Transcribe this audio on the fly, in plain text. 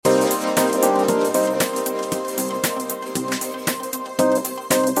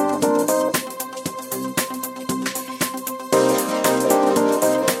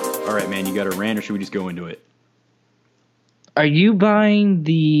got a rant, or should we just go into it? Are you buying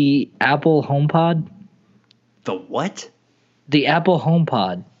the Apple HomePod? The what? The Apple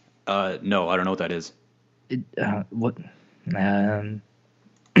HomePod. No, I don't know what that is. What?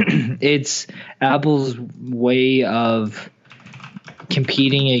 It's Apple's way of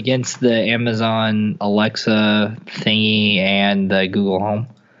competing against the Amazon Alexa thingy and the Google Home.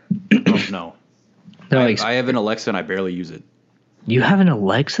 Oh, no. I have an Alexa and I barely use it. You have an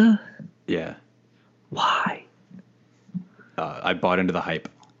Alexa? Yeah. Why? I bought into the hype.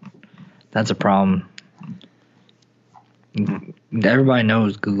 That's a problem. Everybody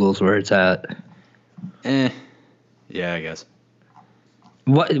knows Google's where it's at. Yeah, I guess.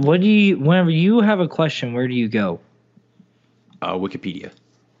 What do you, whenever you have a question, where do you go? Wikipedia.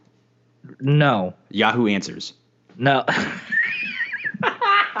 No. Yahoo Answers. No.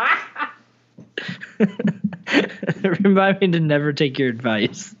 Remind me to never take your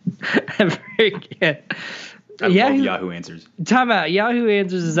advice ever again. I love Yahoo Answers. Time out. Yahoo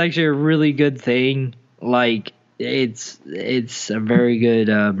Answers is actually a really good thing. Like, it's a very good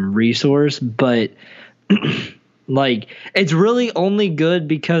resource, but like, it's really only good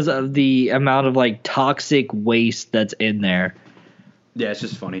because of the amount of like toxic waste that's in there. Yeah, it's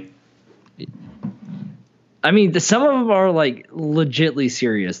just funny. I mean, some of them are like legitly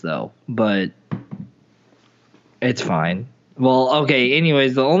serious though, but it's fine. Well, okay,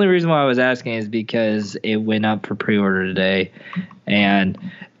 anyways, the only reason why I was asking is because it went up for pre-order today, and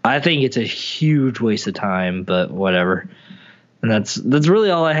I think it's a huge waste of time, but whatever. And that's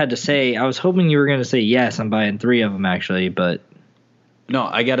really all I had to say. I was hoping you were going to say yes, I'm buying 3 of them actually, but no,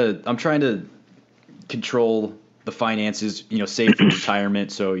 I'm trying to control the finances, save for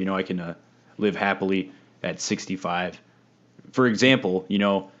retirement so, I can live happily at 65. For example,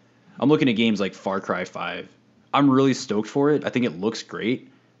 I'm looking at games like Far Cry 5. I'm really stoked for it. I think it looks great,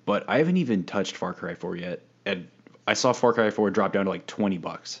 but I haven't even touched Far Cry 4 yet. And I saw Far Cry 4 drop down to like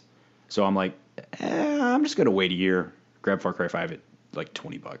 $20. So I'm like, I'm just going to wait a year, grab Far Cry 5 at like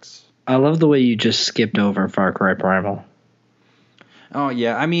 $20. I love the way you just skipped over Far Cry Primal. Oh,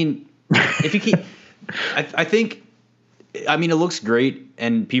 yeah. I mean, if you keep... I think... I mean, it looks great,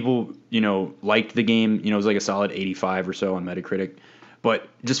 and people, liked the game. It was like a solid 85 or so on Metacritic. But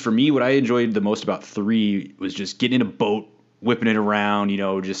just for me, what I enjoyed the most about 3 was just getting in a boat, whipping it around,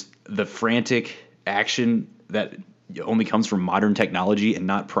 just the frantic action that only comes from modern technology and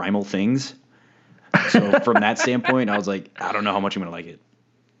not primal things. So from that standpoint, I was like, I don't know how much I'm going to like it.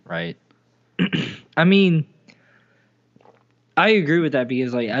 Right. I mean, I agree with that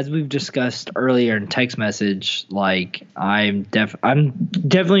because, like, as we've discussed earlier in text message, like, I'm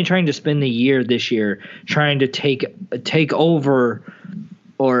definitely trying to spend the year this year trying to take over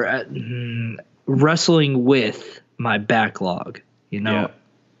or wrestling with my backlog. Yeah.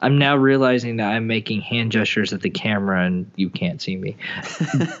 I'm now realizing that I'm making hand gestures at the camera and you can't see me.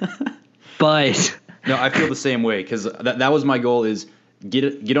 But no, I feel the same way because that was my goal: is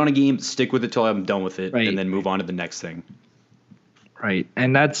get on a game, stick with it till I'm done with it, right, and then move on to the next thing. Right,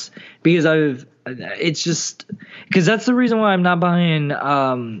 and that's because it's just because that's the reason why I'm not buying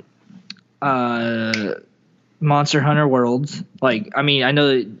Monster Hunter Worlds. Like, I mean, I know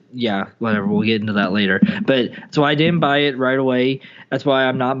that, yeah, whatever, we'll get into that later. But so I didn't buy it right away. That's why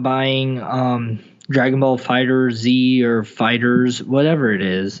I'm not buying Dragon Ball Fighter Z or Fighters, whatever it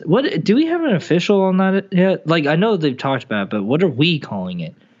is. What do we have an official on that yet? Like, I know they've talked about it, but what are we calling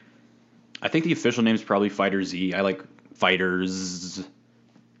it? I think the official name is probably Fighter Z. I like Fighters.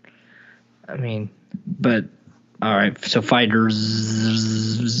 I mean, but all right, so Fighters.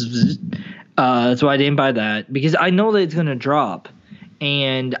 That's why I didn't buy that because I know that it's gonna drop,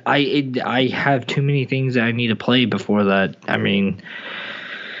 and I have too many things that I need to play before that. I mean,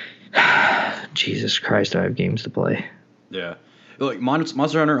 Jesus Christ, I have games to play. Yeah, like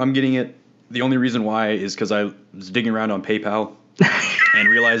Monster Hunter, I'm getting it. The only reason why is because I was digging around on PayPal and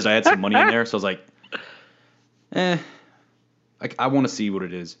realized I had some money in there, so I was like, I want to see what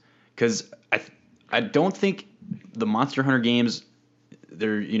it is because I don't think the Monster Hunter games,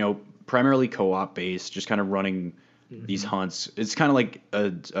 they're primarily co-op based, just kind of running these hunts. It's kind of like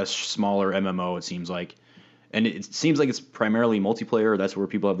a smaller MMO, it seems like. And it seems like it's primarily multiplayer. That's where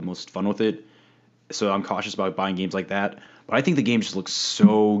people have the most fun with it. So I'm cautious about buying games like that. But I think the game just looks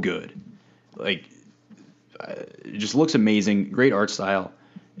so good. Like, it just looks amazing. Great art style.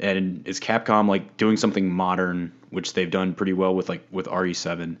 And it's Capcom, like, doing something modern, which they've done pretty well with RE7.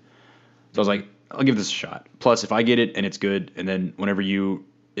 So I was like, I'll give this a shot. Plus, if I get it and it's good, and then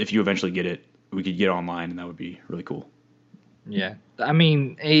if you eventually get it, we could get online, and that would be really cool. Yeah. I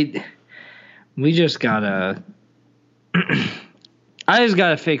mean, we just gotta I just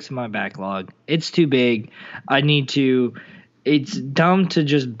gotta fix my backlog. It's too big. I need to. It's dumb to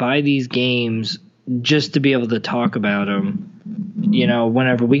just buy these games just to be able to talk about them.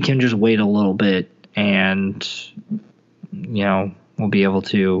 Whenever we can just wait a little bit and we'll be able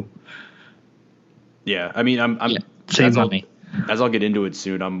to. Yeah, I mean, I'm save money. As I'll get into it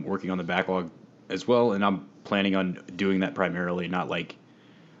soon, I'm working on the backlog as well, and I'm planning on doing that primarily. Not like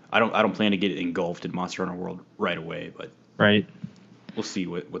I don't plan to get engulfed in Monster Hunter World right away, but right. We'll see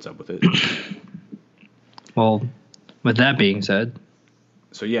what's up with it. Well, with that being said.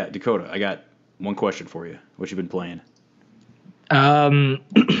 So, yeah, Dakota, I got one question for you. What you been playing?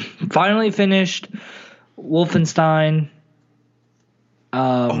 Finally finished Wolfenstein.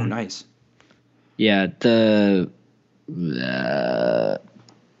 Oh, nice. Yeah, the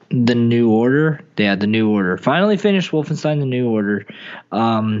New Order. Yeah, the New Order. Finally finished Wolfenstein: The New Order.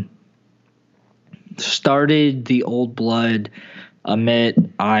 Started the Old Blood. Admit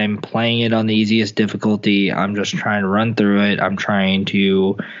I'm playing it on the easiest difficulty. I'm just trying to run through it. I'm trying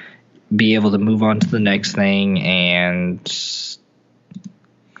to be able to move on to the next thing, and that's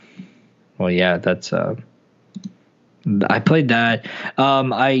I played that.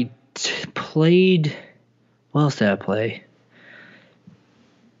 Played. What else did I play?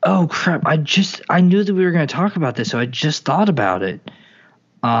 Oh crap! I knew that we were going to talk about this, so I just thought about it.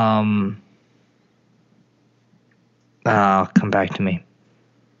 Come back to me.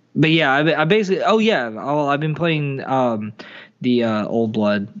 But yeah, I basically. Oh yeah, I've been playing the Old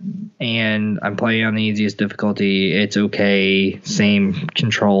Blood, and I'm playing on the easiest difficulty. It's okay, same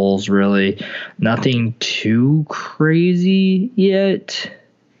controls, really, nothing too crazy yet.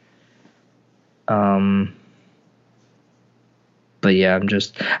 But yeah,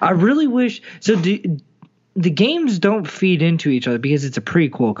 I really wish. So the games don't feed into each other because it's a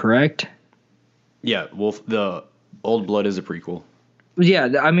prequel, correct? Yeah, the Old Blood is a prequel. Yeah,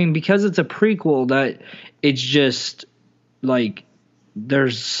 I mean, because it's a prequel, that it's just like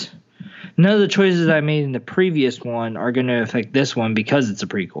there's none of the choices I made in the previous one are going to affect this one because it's a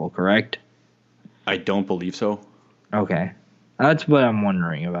prequel, correct? I don't believe so. Okay, that's what I'm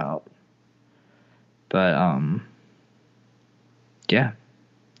wondering about. But yeah,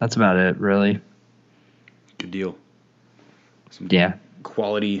 that's about it, really. Good deal. Some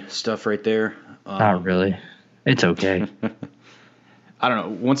quality stuff right there. Not really. It's okay. I don't know.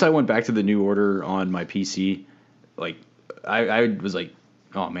 Once I went back to the New Order on my PC, like I was like,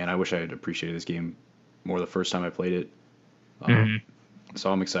 oh man, I wish I had appreciated this game more the first time I played it. So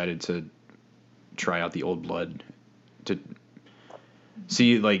I'm excited to try out the Old Blood to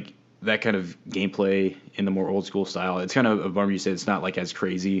see like that kind of gameplay in the more old school style. It's kind of a bummer you said it's not like as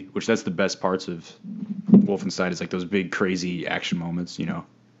crazy, which that's the best parts of Wolfenstein is like those big crazy action moments,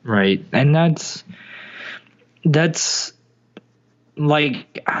 Right, and that's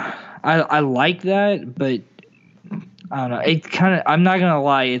like I like that, but I don't know. It kind of, I'm not gonna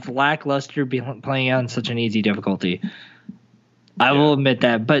lie, it's lackluster playing on such an easy difficulty. I will admit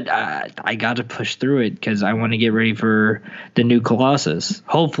that, but I got to push through it because I want to get ready for the new Colossus.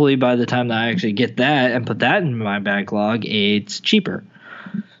 Hopefully, by the time that I actually get that and put that in my backlog, it's cheaper.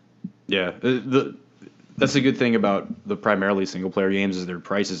 Yeah, that's a good thing about the primarily single player games is their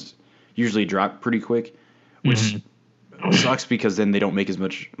prices usually drop pretty quick, which sucks because then they don't make as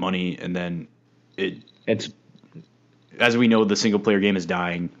much money, and then it's as we know the single player game is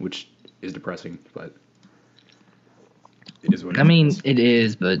dying, which is depressing, but. It is what it is. It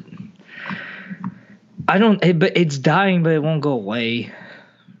is, but but it's dying, but it won't go away.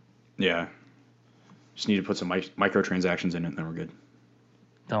 Yeah. Just need to put some microtransactions in it, and then we're good.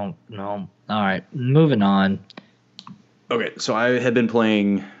 Don't know. All right, moving on. Okay, so I have been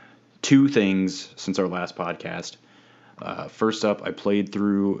playing two things since our last podcast. First up, I played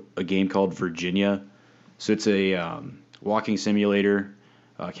through a game called Virginia. So it's a walking simulator.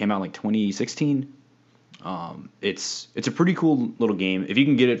 Came out in like 2016. It's a pretty cool little game. If you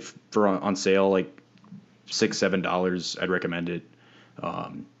can get it for on sale, like $6-7, I'd recommend it.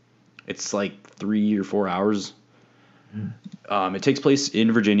 It's like 3 or 4 hours. It takes place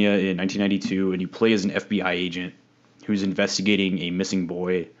in Virginia in 1992, and you play as an FBI agent who's investigating a missing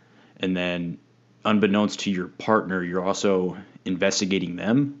boy, and then unbeknownst to your partner, you're also investigating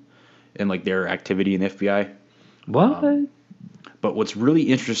them and like their activity in the FBI. What? But what's really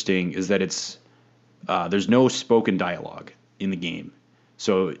interesting is that it's there's no spoken dialogue in the game.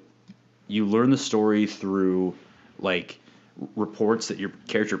 So you learn the story through like reports that your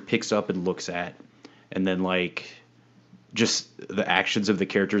character picks up and looks at, and then like just the actions of the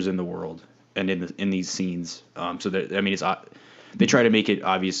characters in the world and in these scenes. So that it's they try to make it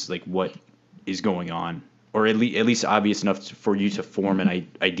obvious like what is going on. or at least obvious enough for you to form an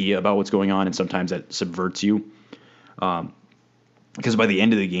idea about what's going on, and sometimes that subverts you. Because by the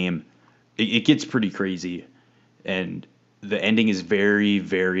end of the game, it gets pretty crazy, and the ending is very,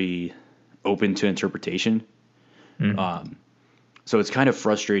 very open to interpretation. So it's kind of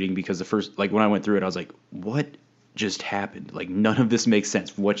frustrating because the first, like when I went through it, I was like, what just happened? Like none of this makes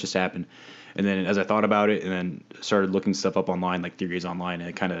sense. What just happened? And then as I thought about it and then started looking stuff up online, like theories online, and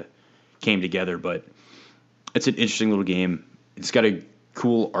it kind of came together. But it's an interesting little game. It's got a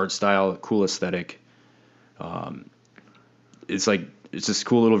cool art style, cool aesthetic. It's this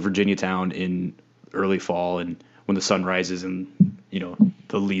cool little Virginia town in early fall, and when the sun rises and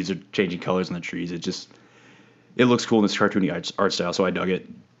the leaves are changing colors on the trees, it looks cool in this cartoony art style. So I dug it.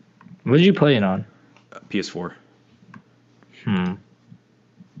 What did you play it on? PS4.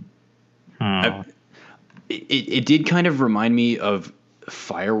 It did kind of remind me of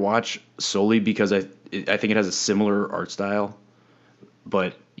Firewatch solely because I think it has a similar art style,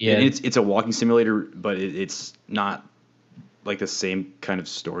 but it's a walking simulator, but it's not like the same kind of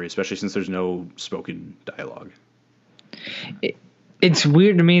story, especially since there's no spoken dialogue. It's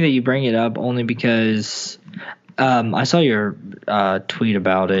weird to me that you bring it up only because I saw your tweet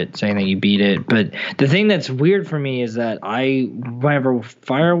about it saying that you beat it, but the thing that's weird for me is that whenever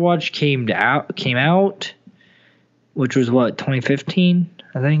Firewatch came out, which was what, 2015?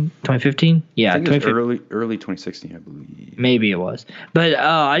 I think 2015. Yeah, I think it was early 2016, I believe. Maybe it was, but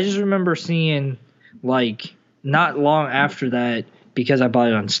I just remember seeing like not long after that, because I bought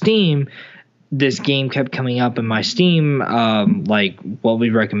it on Steam, this game kept coming up in my Steam, like what we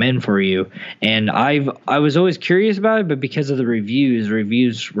recommend for you. And I was always curious about it, but because of the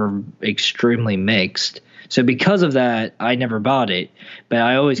reviews were extremely mixed. So because of that, I never bought it, but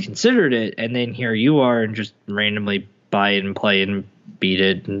I always considered it. And then here you are and just randomly buy it and play it and beat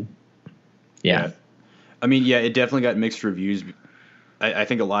it. And yeah. I mean, yeah, it definitely got mixed reviews. I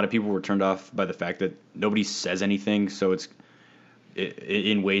think a lot of people were turned off by the fact that nobody says anything. So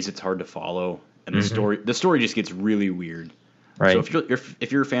in ways it's hard to follow, and the story just gets really weird. Right. So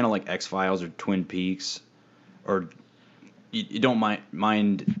if you're a fan of like X-Files or Twin Peaks, or you don't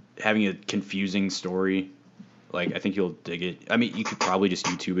mind having a confusing story, like I think you'll dig it. I mean, you could probably just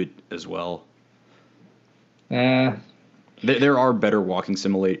YouTube it as well. There are better walking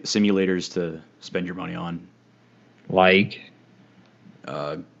simulators to spend your money on, like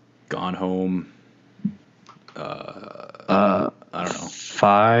Gone Home. I don't know.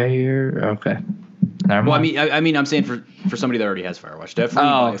 Fire. Okay. Well, I mean, I'm saying for somebody that already has Firewatch,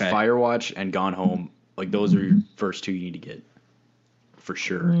 definitely Firewatch and Gone Home. Like those are your first two you need to get, for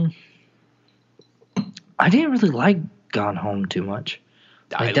sure. I didn't really like Gone Home too much.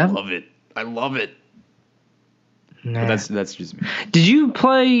 I love it. Nah. But that's just me. Did you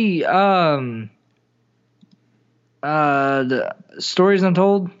play the Stories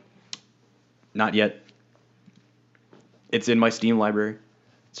Untold? Not yet. It's in my Steam library.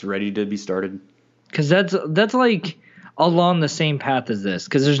 It's ready to be started. Because that's like along the same path as this.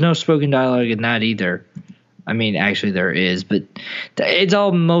 Because there's no spoken dialogue in that either. I mean, actually there is, but it's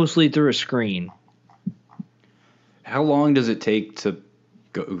all mostly through a screen. How long does it take to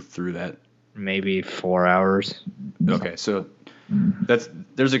go through that? Maybe 4 hours. Okay, so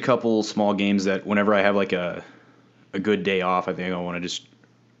there's a couple small games that whenever I have like a good day off, I think I want to just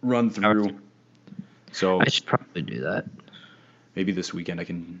run through. So I should probably do that. Maybe this weekend I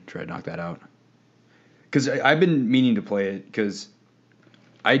can try to knock that out. Because I've been meaning to play it because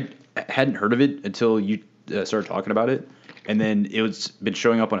I hadn't heard of it until you started talking about it. And then it's been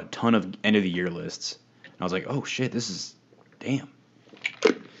showing up on a ton of end of the year lists. And I was like, oh shit, this is damn.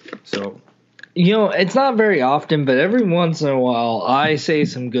 So, it's not very often, but every once in a while I say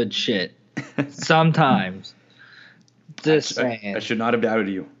some good shit. Sometimes. Just saying. I should not have doubted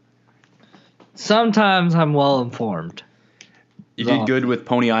you. Sometimes I'm well informed. You did good with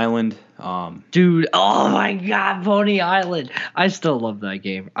Pony Island. Dude, oh my god, Pony Island. I still love that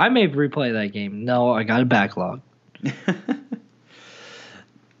game. I may replay that game. No, I got a backlog.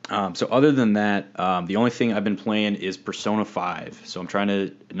 So other than that, the only thing I've been playing is Persona 5. So I'm trying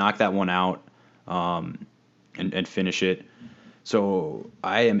to knock that one out and finish it. So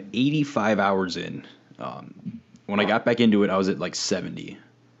I am 85 hours in. When I got back into it, I was at like 70.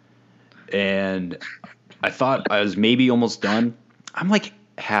 And I thought I was maybe almost done. I'm like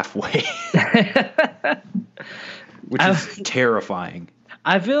halfway. Which is terrifying.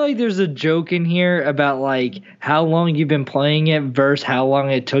 I feel like there's a joke in here about like how long you've been playing it versus how long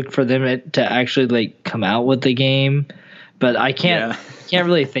it took for them to actually like come out with the game. But I can't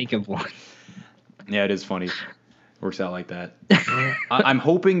really think of one. Yeah, it is funny. Works out like that. I'm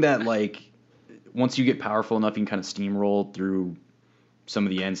hoping that like once you get powerful enough, you can kind of steamroll through some of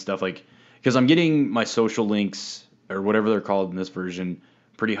the end stuff. Like, because I'm getting my social links or whatever they're called in this version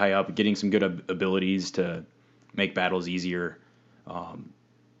pretty high up, getting some good abilities to make battles easier.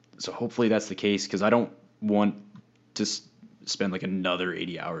 So hopefully that's the case, because I don't want to spend like another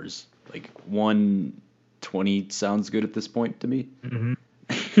 80 hours. Like 120 sounds good at this point to me. Mm-hmm.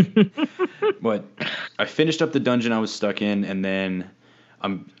 But I finished up the dungeon I was stuck in, and then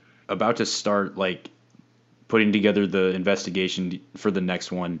I'm about to start like putting together the investigation for the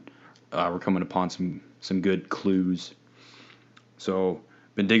next one. We're coming upon some good clues. So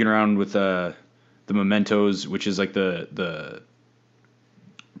been digging around with the mementos, which is like the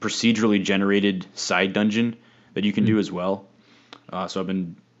procedurally generated side dungeon that you can do as well. So I've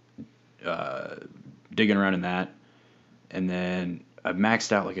been digging around in that, and then I've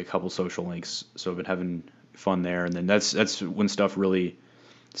maxed out like a couple social links, so I've been having fun there. And then that's when stuff really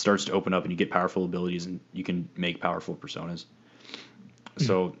starts to open up, and you get powerful abilities, and you can make powerful personas.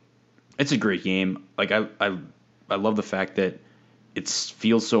 So it's a great game. Like I love the fact that it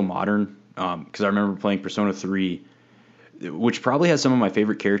feels so modern. Because I remember playing Persona 3, which probably has some of my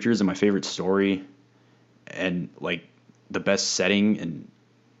favorite characters and my favorite story, and like the best setting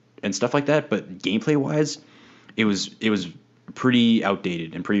and stuff like that. But gameplay wise, it was pretty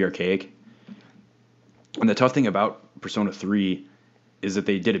outdated and pretty archaic. And the tough thing about Persona 3 is that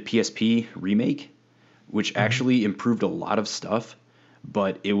they did a PSP remake, which actually improved a lot of stuff,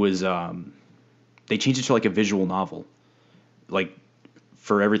 but it was they changed it to like a visual novel, like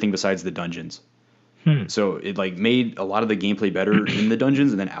for everything besides the dungeons. So it like made a lot of the gameplay better in the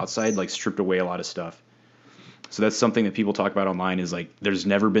dungeons, and then outside like stripped away a lot of stuff. So that's something that people talk about online, is like there's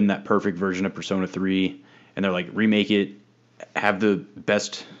never been that perfect version of Persona 3, and they're like, remake it, have the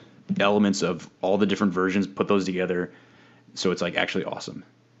best elements of all the different versions, put those together, so it's like actually awesome.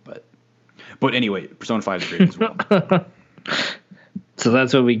 But anyway, Persona 5 is great as well. So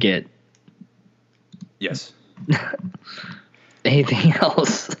that's what we get. Yes. Anything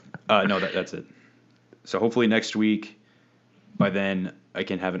else? No, that's it. So hopefully next week, by then, I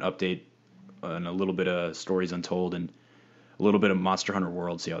can have an update on a little bit of Stories Untold and a little bit of Monster Hunter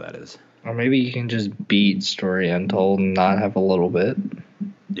World, see how that is. Or maybe you can just beat Story Untold and not have a little bit.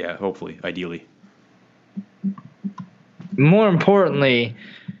 Yeah, hopefully, ideally. More importantly,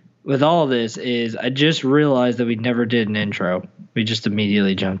 with all this is I just realized that we never did an intro. We just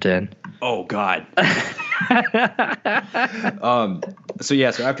immediately jumped in. Oh, God. So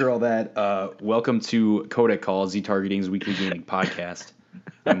after all that, welcome to Codec Call, Z Targeting's weekly gaming podcast.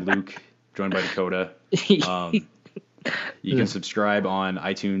 I'm Luke, joined by Dakota. You can subscribe on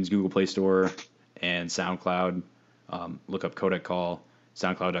iTunes, Google Play Store, and SoundCloud. Look up Codec Call,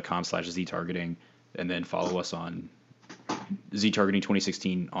 soundcloud.com/ZTargeting, and then follow us on ZTargeting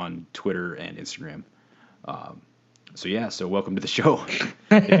 2016 on Twitter and Instagram. So welcome to the show.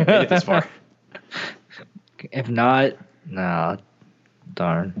 If you made it this far. If not, nah,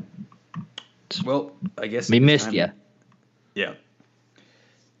 darn. Well, I guess we missed you. Yeah.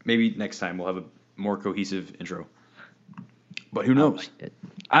 Maybe next time we'll have a more cohesive intro. But who knows?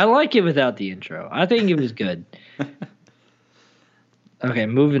 I like it without the intro. I think it was good. Okay,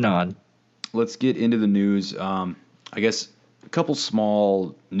 moving on. Let's get into the news. I guess a couple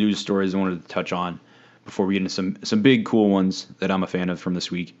small news stories I wanted to touch on before we get into some big cool ones that I'm a fan of from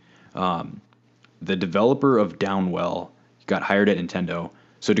this week. The developer of Downwell got hired at Nintendo.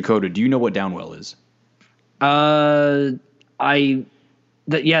 So Dakota, do you know what Downwell is? That's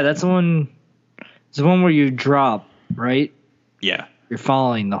the one. It's the one where you drop, right? Yeah. You're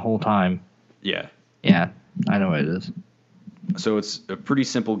falling the whole time. Yeah. Yeah, I know what it is. So it's a pretty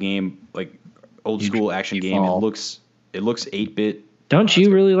simple game, like old school action game. fall. It looks 8-bit. Don't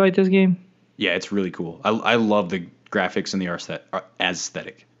you really like this game? Yeah, it's really cool. I love the graphics and the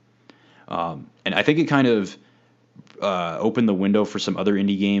aesthetic. And I think it kind of opened the window for some other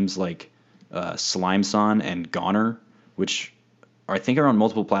indie games like Slime Son and Goner, which I think are on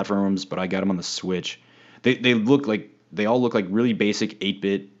multiple platforms, but I got them on the Switch. They all look like really basic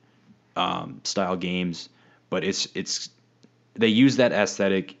 8-bit style games, but it's they use that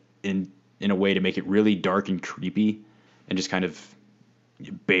aesthetic in a way to make it really dark and creepy and just kind of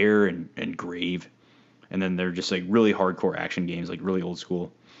bare and grave. And then they're just like really hardcore action games, like really old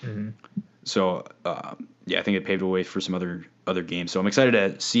school. Mm-hmm. So I think it paved the way for some other games. So I'm excited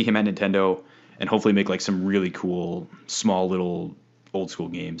to see him at Nintendo and hopefully make like some really cool small little old school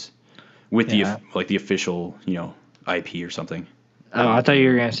games with the official IP or something. Oh, I thought you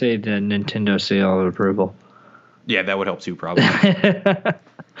were gonna say the Nintendo seal of approval. Yeah, that would help too, probably.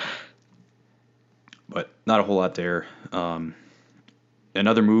 But not a whole lot there.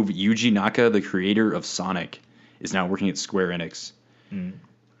 another move, Yuji Naka, the creator of Sonic, is now working at Square Enix.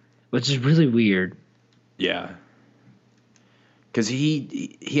 Which is really weird. Yeah. Because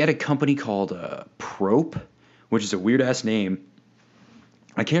he had a company called Prope, which is a weird-ass name.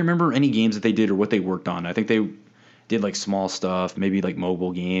 I can't remember any games that they did or what they worked on. I think they did like small stuff, maybe like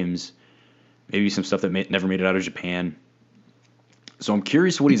mobile games, maybe some stuff that never made it out of Japan. So I'm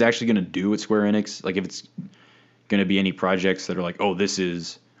curious what he's actually going to do at Square Enix. Like if it's going to be any projects that are like, oh, this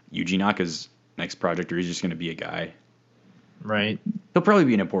is Yuji Naka's next project, or he's just going to be a guy. Right. He'll probably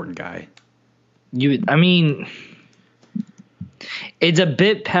be an important guy. I mean, it's a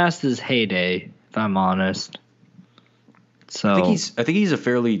bit past his heyday, if I'm honest. So I think he's a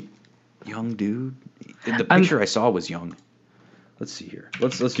fairly young dude. The picture I saw was young. Let's see here.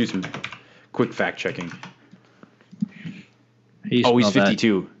 Let's do some quick fact checking. He's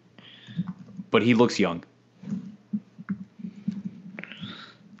 52. But he looks young.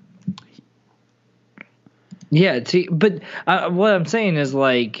 Yeah, but what I'm saying is,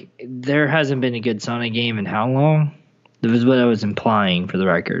 like, there hasn't been a good Sonic game in how long? That was what I was implying, for the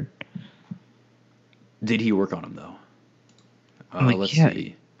record. Did he work on them, though? Let's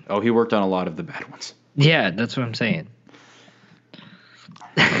see. Oh, he worked on a lot of the bad ones. Yeah, that's what I'm saying.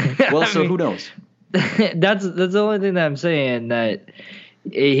 Well, who knows? That's the only thing that I'm saying, that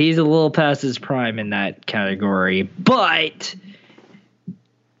he's a little past his prime in that category, but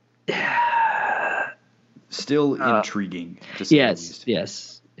still intriguing. To say the least.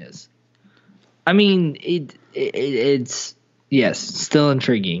 Yes. I mean, it's still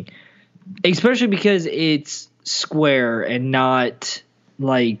intriguing, especially because it's Square and not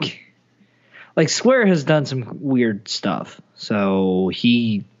like Square has done some weird stuff, so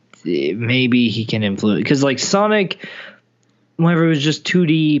maybe he can influence, because like Sonic, whenever it was just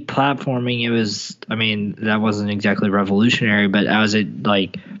 2D platforming, it was, I mean, that wasn't exactly revolutionary, but as it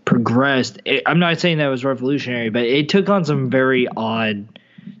like progressed, I'm not saying that was revolutionary, but it took on some very odd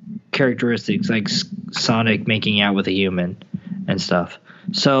characteristics, like Sonic making out with a human and stuff.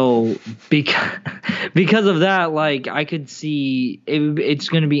 So because of that, like, I could see it's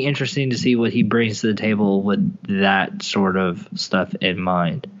going to be interesting to see what he brings to the table with that sort of stuff in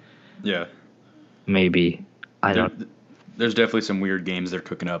mind. Yeah. Maybe. There's definitely some weird games they're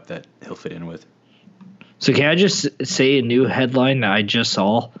cooking up that he'll fit in with. So can I just say a new headline that I just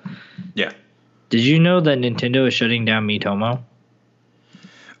saw? Yeah. Did you know that Nintendo is shutting down Miitomo?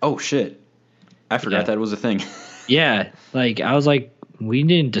 Oh, shit. I forgot that was a thing. Yeah. Like, I was like, we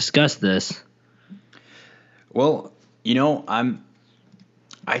didn't discuss this. Well, I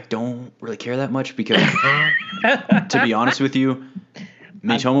don't really care that much because, to be honest with you,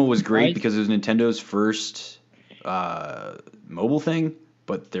 Miitomo was great because it was Nintendo's first mobile thing,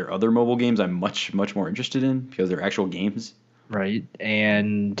 but their other mobile games I'm much, much more interested in because they're actual games. Right.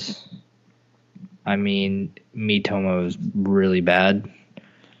 And, I mean, Miitomo was really bad.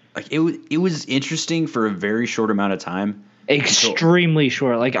 Like, it was interesting for a very short amount of time. Extremely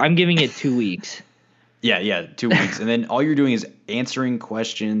short. Like, I'm giving it 2 weeks. Yeah, 2 weeks. And then all you're doing is answering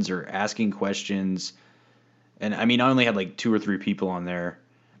questions or asking questions. And, I mean, I only had, like, 2 or 3 people on there,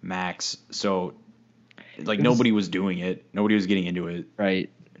 max. So, like, nobody was doing it. Nobody was getting into it. Right.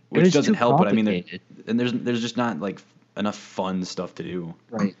 Which doesn't help, but, I mean, there's just not, like, enough fun stuff to do.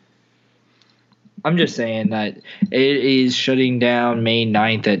 Right. I'm just saying that it is shutting down May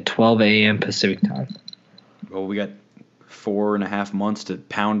 9th at 12 a.m. Pacific time. Well, we got 4.5 months to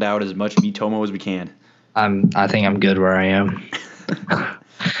pound out as much Miitomo as we can. I think I'm good where I am.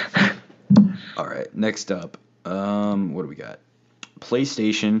 All right, next up, what do we got?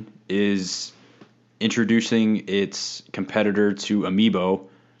 PlayStation is introducing its competitor to Amiibo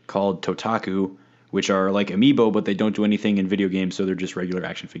called Totaku, which are like Amiibo, but they don't do anything in video games, so they're just regular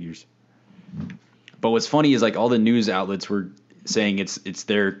action figures. But what's funny is like all the news outlets were saying it's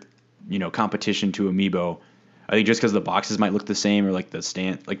their, competition to Amiibo. I think just because the boxes might look the same, or like the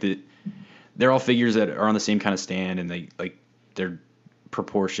stand, like they're all figures that are on the same kind of stand, and they're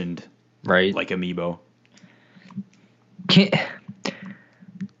proportioned right like Amiibo. I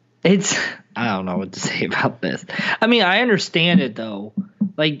don't know what to say about this. I mean, I understand it though.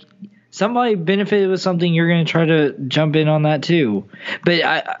 Like, somebody benefited with something, you're going to try to jump in on that too.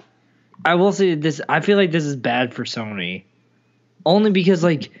 But I will say this, I feel like this is bad for Sony. Only because,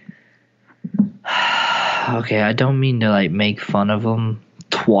 like, okay, I don't mean to, like, make fun of them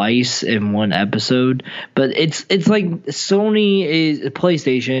twice in one episode, but it's like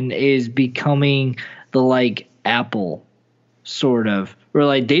PlayStation is becoming the, like, Apple, sort of. Where,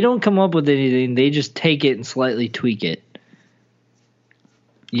 like, they don't come up with anything, they just take it and slightly tweak it.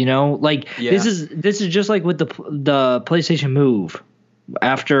 Like, yeah. This is just like with the PlayStation Move.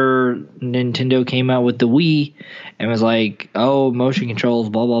 after Nintendo came out with the Wii and was like, oh, motion controls,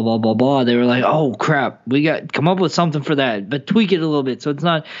 blah, blah, blah, blah, blah. They were like, oh, crap, we got come up with something for that, but tweak it a little bit. So it's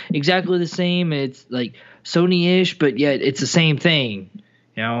not exactly the same. It's like Sony-ish, but yet it's the same thing,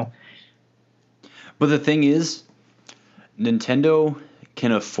 you know? But the thing is, Nintendo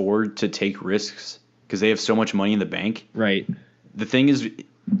can afford to take risks because they have so much money in the bank. Right. The thing is,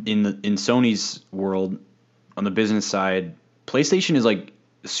 in Sony's world, on the business side, PlayStation is like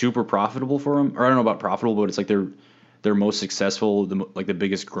super profitable for them. Or I don't know about profitable, but it's like their most successful, the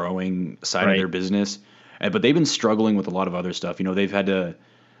biggest growing side of their business. But they've been struggling with a lot of other stuff. You know, they've had to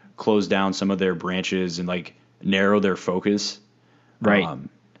close down some of their branches and like narrow their focus. Right.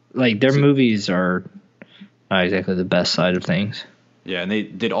 Like their movies are not exactly the best side of things. Yeah, and they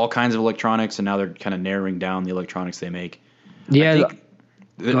did all kinds of electronics, and now they're kind of narrowing down the electronics they make. Yeah, I think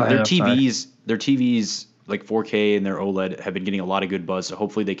their TVs like 4K and their OLED have been getting a lot of good buzz, so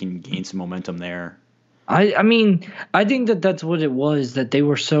hopefully they can gain some momentum there. I mean, I think that's what it was, that they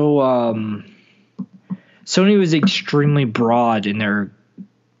were so Sony was extremely broad in their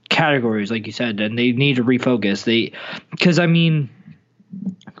categories, like you said, and they need to refocus. Because I mean,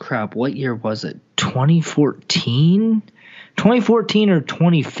 crap, what year was it? 2014 or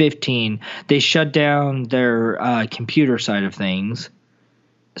 2015, they shut down their computer side of things.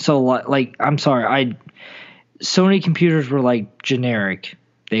 So, like, I'm sorry, Sony computers were like generic.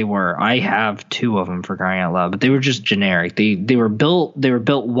 They were. I have 2 of them, for crying out loud, but they were just generic. They were built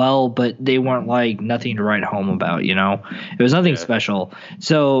well, but they weren't like nothing to write home about. You know, it was nothing special.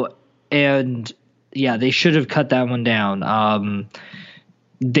 So, and yeah, they should have cut that one down.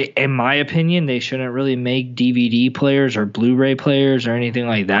 In my opinion, they shouldn't really make DVD players or Blu-ray players or anything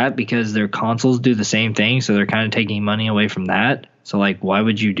like that, because their consoles do the same thing. So they're kind of taking money away from that. So like, why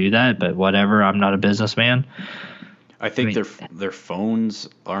would you do that? But whatever. I'm not a businessman. I think their phones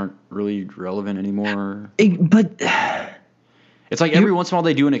aren't really relevant anymore. But it's like every once in a while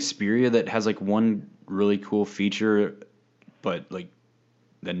they do an Xperia that has like one really cool feature, but like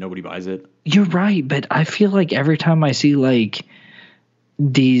then nobody buys it. You're right, but I feel like every time I see like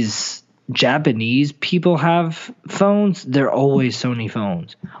these Japanese people have phones, they're always Sony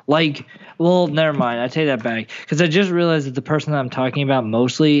phones. Like, well, never mind. I take that back, because I just realized that the person that I'm talking about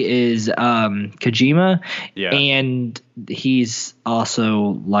mostly is Kojima, and he's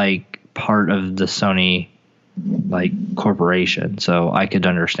also like part of the Sony like corporation. So I could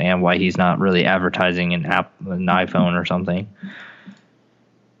understand why he's not really advertising an iPhone or something.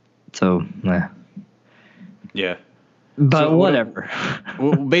 So, yeah. But so whatever.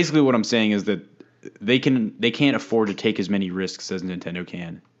 Well, basically what I'm saying is that they can't afford to take as many risks as Nintendo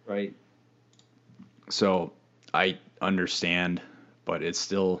can. Right. So I understand, but it's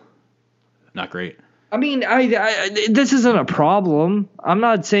still not great. I mean, I this isn't a problem. I'm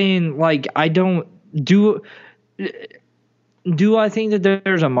not saying like I don't do. Do I think that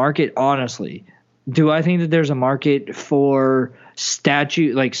there's a market? Honestly, do I think that there's a market for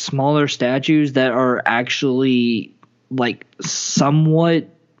smaller statues that are actually like somewhat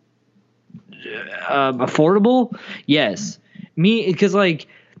affordable? Yes. Because like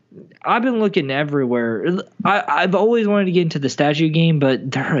I've been looking everywhere. I've always wanted to get into the statue game,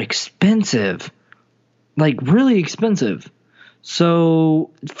 but they're expensive, like really expensive. So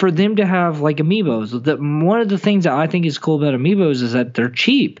for them to have like amiibos, one of the things that I think is cool about amiibos is that they're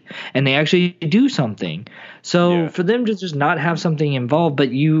cheap and they actually do something. So for them to just not have something involved, but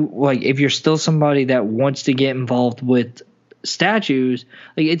you like if you're still somebody that wants to get involved with statues,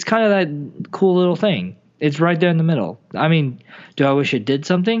 like it's kind of that cool little thing. It's right there in the middle. I mean, do I wish it did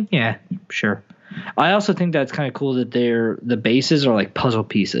something? Yeah, sure. I also think that's kind of cool that the bases are like puzzle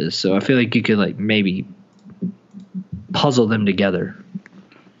pieces. So I feel like you could like maybe puzzle them together.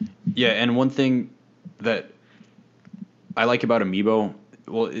 Yeah, and one thing that I like about Amiibo,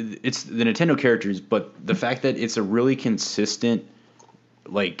 well, it's the Nintendo characters, but the fact that it's a really consistent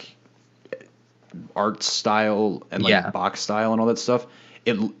like art style and like box style and all that stuff.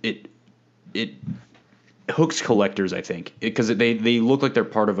 It hooks collectors, I think, because they look like they're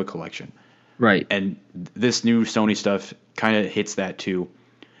part of a collection. Right. And this new Sony stuff kind of hits that too.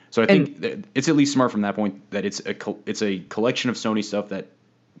 So I think it's at least smart from that point that it's a collection of Sony stuff that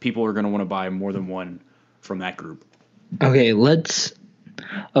people are going to want to buy more than one from that group. Okay,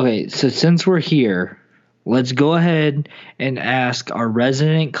 so since we're here, let's go ahead and ask our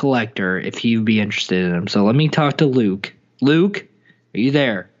resident collector if he would be interested in them. So let me talk to Luke. Luke, are you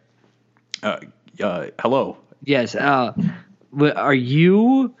there? Hello. Yes. Are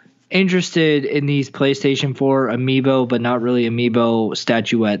you interested in these PlayStation 4 Amiibo, but not really Amiibo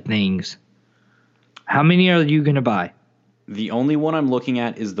statuette things? How many are you going to buy? The only one I'm looking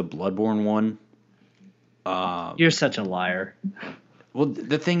at is the Bloodborne one. You're such a liar. Well,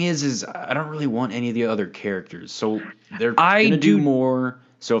 the thing is I don't really want any of the other characters. So they're I gonna do do- more.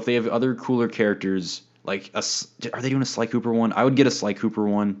 So if they have other cooler characters, like are they doing a Sly Cooper one? I would get a Sly Cooper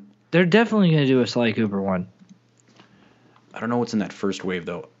one. They're definitely going to do a Sly Cooper one. I don't know what's in that first wave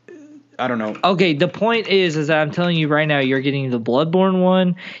though. I don't know. Okay, the point is that I'm telling you right now, you're getting the Bloodborne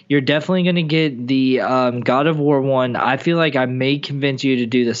one. You're definitely going to get the God of War one. I feel like I may convince you to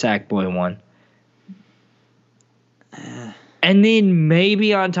do the Sackboy one. And then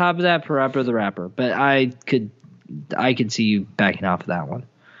maybe on top of that, Parappa the Rapper. But I could see you backing off of that one.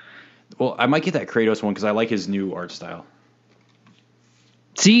 Well, I might get that Kratos one because I like his new art style.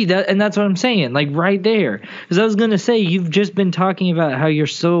 See, that's what I'm saying, like right there. Because I was going to say, you've just been talking about how you're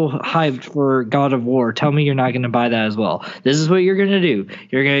so hyped for God of War. Tell me you're not going to buy that as well. This is what you're going to do.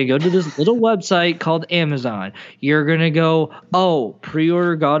 You're going to go to this little website called Amazon. You're going to go,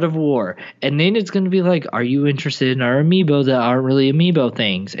 pre-order God of War. And then it's going to be like, are you interested in our amiibo that aren't really amiibo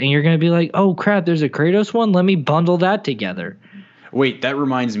things? And you're going to be like, oh, crap, there's a Kratos one? Let me bundle that together. Wait, that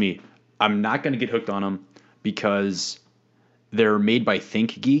reminds me. I'm not going to get hooked on them because they're made by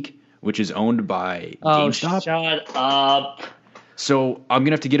ThinkGeek, which is owned by GameStop. Shut up. So I'm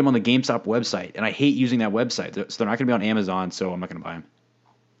gonna have to get them on the GameStop website, and I hate using that website. So they're not gonna be on Amazon, so I'm not gonna buy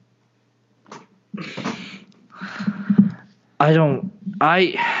them.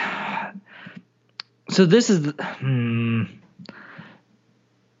 So this is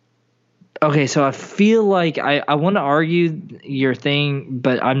okay, so I feel like I want to argue your thing,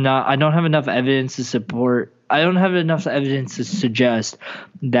 but I don't have enough evidence to support. I don't have enough evidence to suggest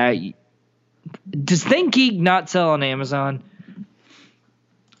that. Does ThinkGeek not sell on Amazon?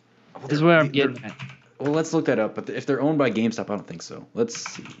 This is where I'm getting at. Well, let's look that up. But if they're owned by GameStop, I don't think so. Let's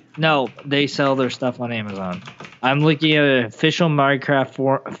see. No, they sell their stuff on Amazon. I'm looking at an official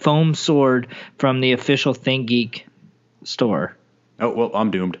Minecraft foam sword from the official ThinkGeek store. Oh well,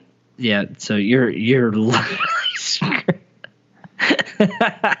 I'm doomed. Yeah, so you're literally screwed.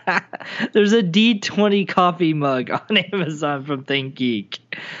 There's a D20 coffee mug on Amazon from ThinkGeek.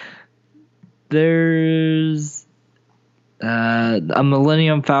 There's a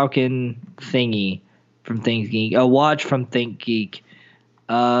Millennium Falcon thingy from ThinkGeek. A watch from ThinkGeek.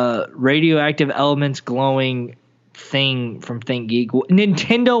 Radioactive elements glowing thing from ThinkGeek.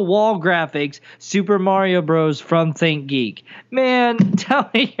 Nintendo wall graphics. Super Mario Bros. From ThinkGeek. Man, tell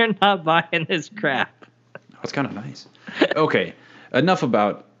me you're not buying this crap. That's kind of nice. Okay, enough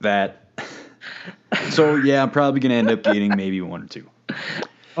about that. So yeah, I'm probably gonna end up getting maybe 1 or 2.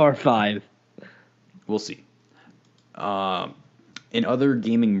 Or 5. We'll see. In other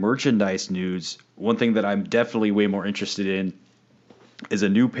gaming merchandise news, one thing that I'm definitely way more interested in is a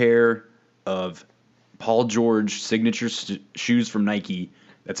new pair of Paul George signature shoes from Nike.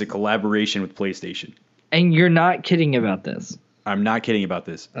 That's a collaboration with PlayStation. And you're not kidding about this. I'm not kidding about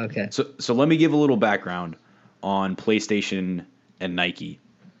this. Okay. So let me give a little background on PlayStation and Nike.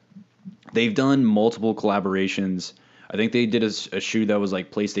 They've done multiple collaborations. I think they did a shoe that was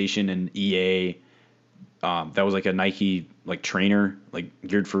like PlayStation and EA. That was like a Nike like trainer, like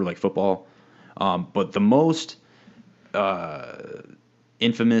geared for like football. But the most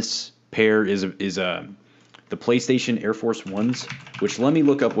infamous pair is the PlayStation Air Force Ones, which let me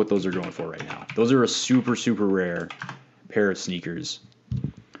look up what those are going for right now. Those are a super, super rare pair of sneakers.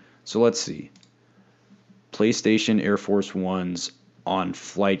 So let's see. PlayStation Air Force Ones on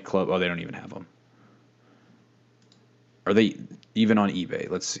Flight Club. Oh, they don't even have them. Are they even on eBay?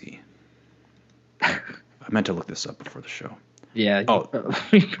 Let's see. I meant to look this up before the show. Yeah. Oh.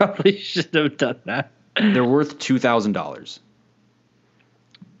 You probably should have done that. They're worth $2,000.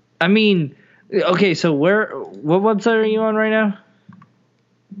 I mean, okay, so what website are you on right now?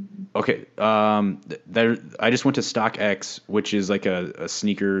 Okay. I just went to StockX, which is like a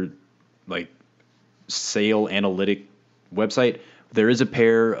sneaker like sale analytic website. There is a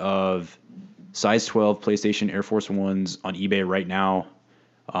pair of size 12 PlayStation Air Force Ones on eBay right now.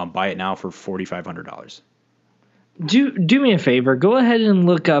 Buy it now for $4,500. Do me a favor. Go ahead and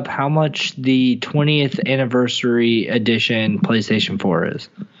look up how much the 20th anniversary edition PlayStation 4 is.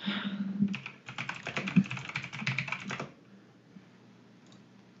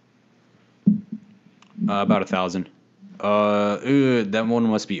 About 1,000. That one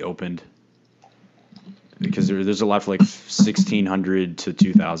must be opened because there's a lot for like 1,600 to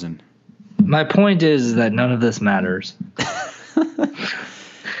 2,000. My point is that none of this matters.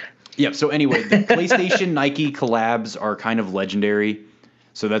 Yeah, so anyway, the PlayStation Nike collabs are kind of legendary,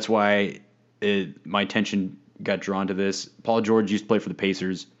 so that's why my attention got drawn to this. Paul George used to play for the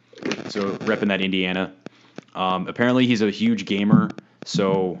Pacers, so repping that Indiana. Apparently, he's a huge gamer,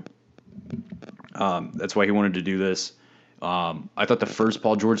 so that's why he wanted to do this. I thought the first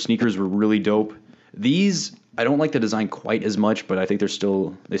Paul George sneakers were really dope. These, I don't like the design quite as much, but I think they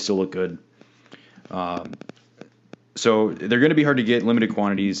still look good. So they're going to be hard to get, limited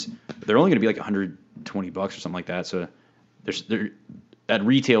quantities. They're only going to be like $120 or something like that. So they're at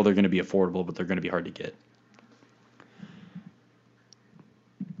retail they're going to be affordable, but they're going to be hard to get.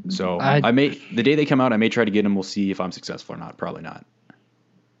 So the day they come out, I may try to get them. We'll see if I'm successful or not. Probably not.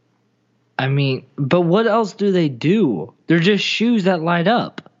 I mean, but what else do they do? They're just shoes that light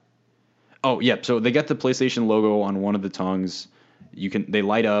up. Oh, yeah. So they got the PlayStation logo on one of the tongues. They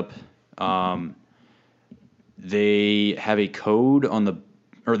light up. They have a code they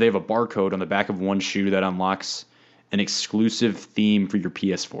have a barcode on the back of one shoe that unlocks an exclusive theme for your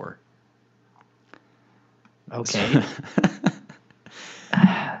PS4. Okay.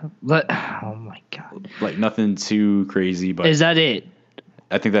 Oh my God. Like nothing too crazy, but is that it?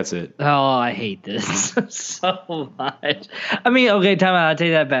 I think that's it. Oh, I hate this so much. I mean, okay, time out. I'll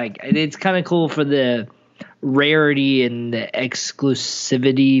take that back. It's kind of cool for the rarity and the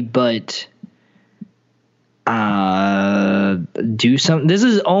exclusivity, but do something. This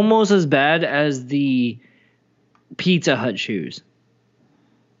is almost as bad as the Pizza Hut shoes.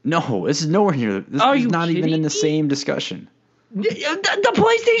 No, this is nowhere near. This is not even in the same discussion. The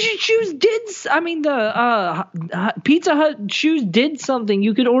PlayStation shoes did. I mean, the Pizza Hut shoes did something.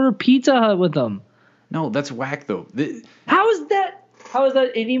 You could order Pizza Hut with them. No, that's whack though. How is that? How is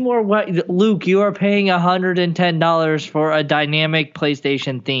that any more whack? Luke, you are paying $110 for a dynamic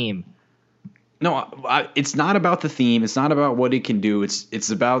PlayStation theme. No, it's not about the theme. It's not about what it can do. It's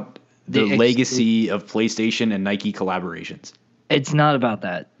about the legacy of PlayStation and Nike collaborations. It's not about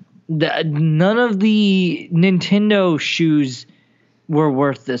that. None of the Nintendo shoes were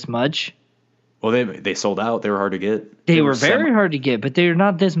worth this much. Well, they sold out. They were hard to get. They were very hard to get, but they're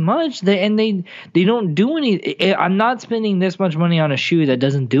not this much. They don't do any. I'm not spending this much money on a shoe that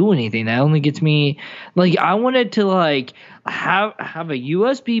doesn't do anything. That only gets me like I wanted to like have a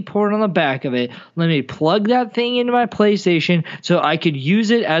USB port on the back of it. Let me plug that thing into my PlayStation so I could use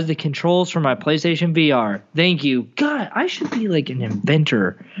it as the controls for my PlayStation VR. Thank you. God, I should be like an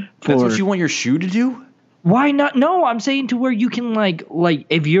inventor. That's what you want your shoe to do? Why not? No, I'm saying to where you can like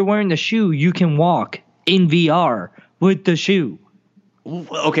if you're wearing the shoe, you can walk in VR with the shoe.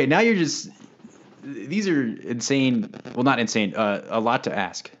 Okay, now you're just. These are insane. Well, not insane. A lot to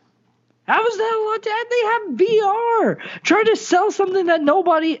ask. How is that a lot to ask? They have VR. Try to sell something that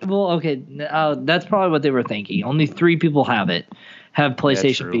nobody. Well, okay, that's probably what they were thinking. Only 3 people have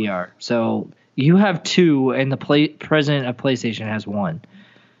PlayStation VR. So you have 2, and the president of PlayStation has 1.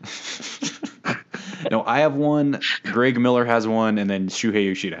 No, I have 1. Greg Miller has 1, and then Shuhei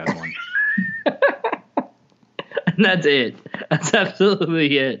Yoshida has 1. And that's it. That's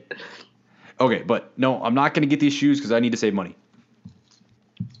absolutely it. Okay, but no, I'm not going to get these shoes because I need to save money.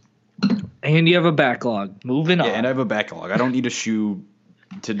 And you have a backlog. Moving on. Yeah, and I have a backlog. I don't need a shoe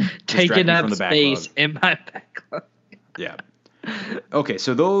to taking up from the space backlog. In my backlog. Yeah. Okay,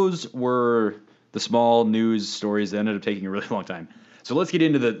 so those were the small news stories that ended up taking a really long time. So let's get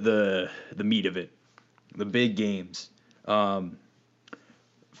into the meat of it, the big games.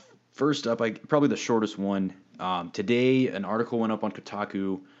 First up, probably the shortest one. Today, an article went up on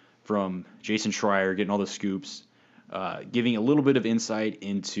Kotaku from Jason Schreier, getting all the scoops, giving a little bit of insight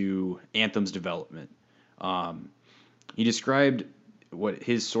into Anthem's development. He described what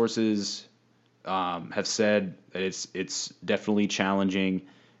his sources have said, that it's definitely challenging.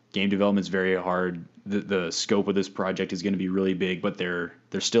 Game development's very hard. The scope of this project is going to be really big, but they're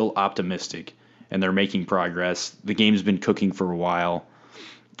still optimistic and they're making progress. The game's been cooking for a while,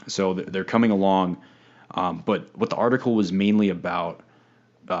 so they're coming along. But what the article was mainly about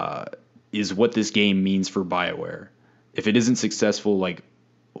is what this game means for BioWare. If it isn't successful, like,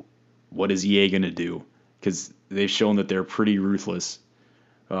 what is EA going to do? Because they've shown that they're pretty ruthless.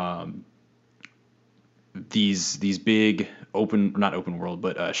 These big not open world,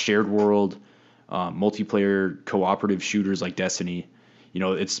 but shared world, multiplayer cooperative shooters like Destiny,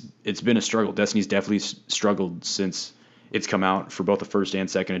 it's been a struggle. Destiny's definitely struggled since it's come out for both the first and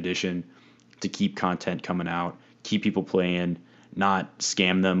second edition to keep content coming out, keep people playing, not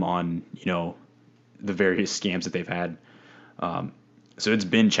scam them on, the various scams that they've had. So it's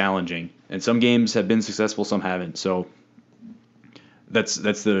been challenging, and some games have been successful, some haven't. So that's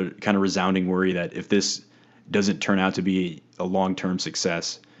the kind of resounding worry that if this doesn't turn out to be a long-term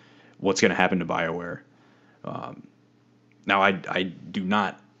success, what's going to happen to BioWare? Now, I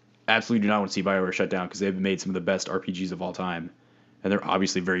absolutely do not want to see BioWare shut down because they've made some of the best RPGs of all time, and they're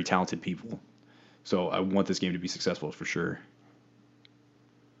obviously very talented people. So I want this game to be successful for sure.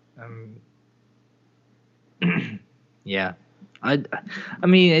 Yeah, I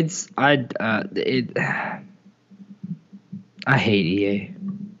mean I hate EA.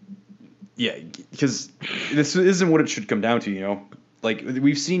 Yeah, because this isn't what it should come down to, you know. Like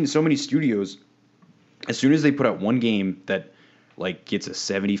we've seen so many studios, as soon as they put out one game that like gets a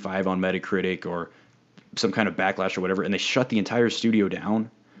 75 on Metacritic or some kind of backlash or whatever, and they shut the entire studio down,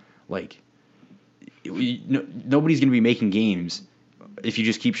 like nobody's gonna be making games if you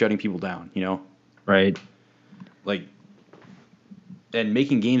just keep shutting people down, you know. Right. Like, and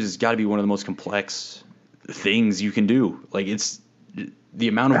making games has got to be one of the most complex things you can do. Like, it's the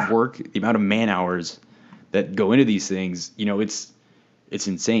amount of work, the amount of man hours that go into these things, you know, it's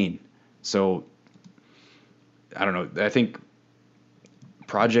insane. So, I don't know. I think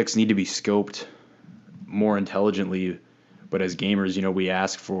projects need to be scoped more intelligently, but as gamers, you know, we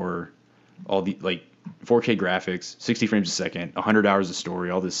ask for all the, like, 4K graphics, 60 frames a second, 100 hours of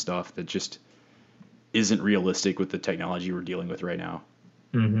story, all this stuff that just isn't realistic with the technology we're dealing with right now.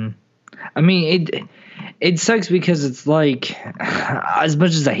 Mm-hmm. I mean, it sucks because it's like, as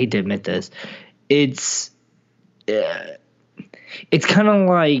much as I hate to admit this, it's kind of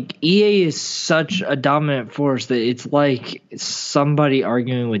like EA is such a dominant force that it's like somebody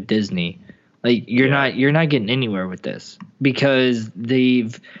arguing with Disney. Like you're not getting anywhere with this because they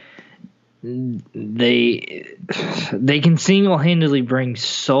can single-handedly bring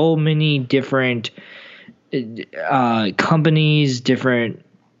so many different companies, different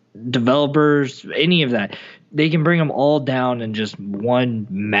developers, any of that. They can bring them all down in just one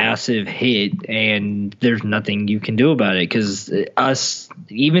massive hit, and there's nothing you can do about it because us,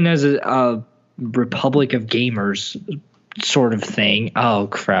 even as a Republic of Gamers sort of thing. Oh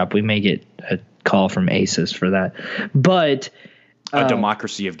crap, we may get a call from Asus for that, but a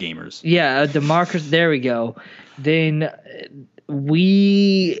democracy of gamers. Yeah, a democracy. There we go. Then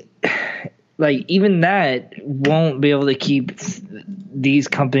we, like, even that won't be able to keep these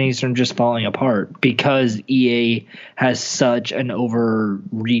companies from just falling apart because EA has such an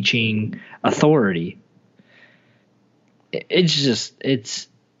overreaching authority. It's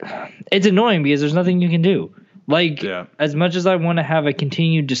annoying because there's nothing you can do. Like, as much as I want to have a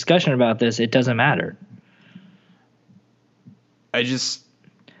continued discussion about this, it doesn't matter. I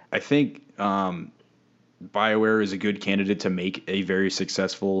think BioWare is a good candidate to make a very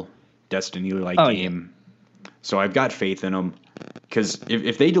successful Destiny-like game. Yeah. So I've got faith in them. Because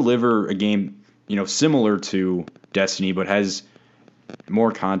if they deliver a game, you know, similar to Destiny, but has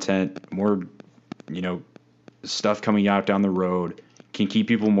more content, more, you know, stuff coming out down the road, can keep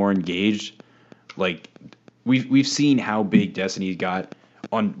people more engaged, like, we've seen how big Destiny got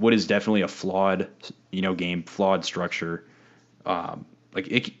on what is definitely a flawed, you know, game, flawed structure. Like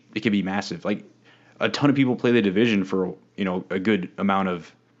it could be massive. Like a ton of people play the Division for, you know, a good amount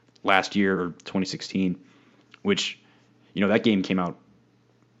of last year or 2016, which, you know, that game came out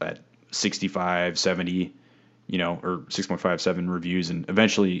at 65, 70, you know, or 6.57 reviews, and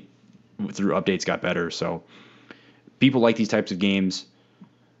eventually through updates got better. So people like these types of games.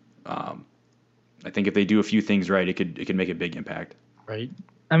 I think if they do a few things right, it could make a big impact. Right.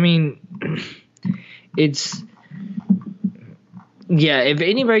 I mean, it's. Yeah, if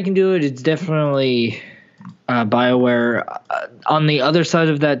anybody can do it, it's definitely BioWare. On the other side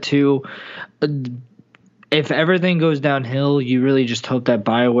of that, too, if everything goes downhill, you really just hope that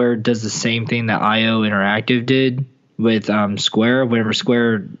BioWare does the same thing that IO Interactive did with Square. Whenever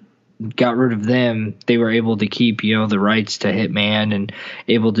Square got rid of them, they were able to keep, you know, the rights to Hitman and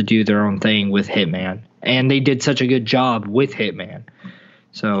able to do their own thing with Hitman. And they did such a good job with Hitman.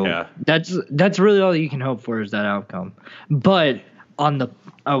 So that's really all you can hope for is that outcome. But on the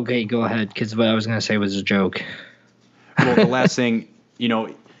okay, go ahead, because what I was going to say was a joke. Well, the last thing, you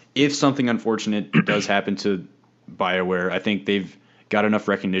know, if something unfortunate does happen to BioWare, I think they've got enough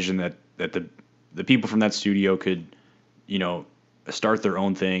recognition that the people from that studio could, you know, start their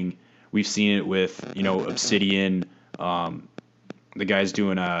own thing. We've seen it with, you know, Obsidian, the guys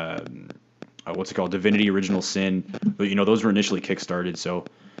doing what's it called, Divinity Original Sin, but you know those were initially kickstarted, so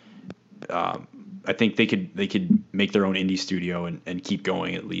I think they could make their own indie studio and keep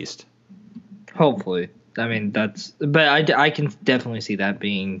going at least. Hopefully. I mean, but I can definitely see that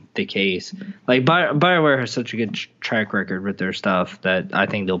being the case. Like, BioWare has such a good track record with their stuff that I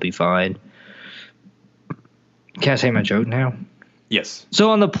think they'll be fine. Can I say my joke now? Yes.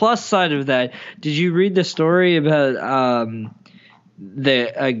 So on the plus side of that, did you read the story about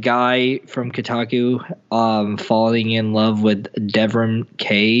a guy from Kotaku falling in love with Devrim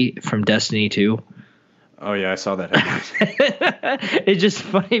Kay from Destiny 2? Oh yeah, I saw that happen. It's just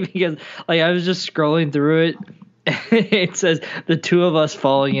funny because like I was just scrolling through it. It says the two of us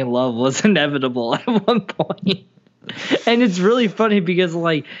falling in love was inevitable at one point. And it's really funny because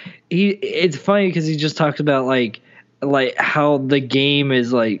like it's funny because he just talks about like how the game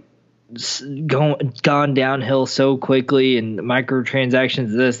is like gone downhill so quickly and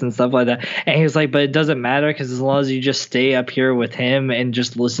microtransactions this and stuff like that, and he was like, but it doesn't matter because as long as you just stay up here with him and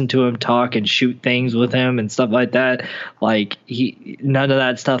just listen to him talk and shoot things with him and stuff like that, like none of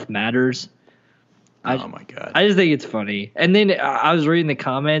that stuff matters. Oh my god! I just think it's funny. And then I was reading the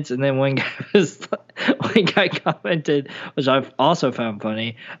comments, and then one guy commented, which I've also found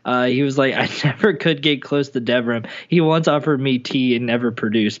funny. He was like, "I never could get close to Devrim. He once offered me tea and never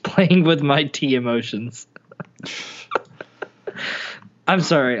produced. Playing with my tea emotions." I'm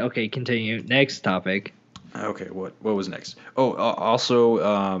sorry. Okay, continue. Next topic. Okay, what was next? Oh,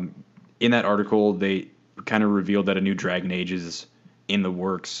 also, in that article, they kind of revealed that a new Dragon Age is in the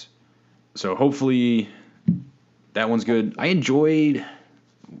works. So hopefully that one's good. I enjoyed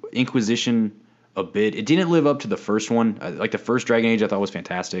Inquisition a bit. It didn't live up to the first one. Like the first Dragon Age I thought was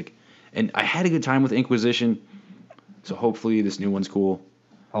fantastic. And I had a good time with Inquisition. So hopefully this new one's cool.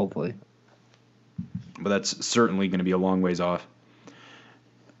 Hopefully. But that's certainly going to be a long ways off.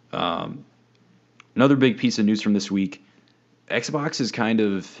 Another big piece of news from this week. Xbox is kind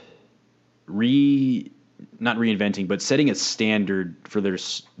of not reinventing, but setting a standard for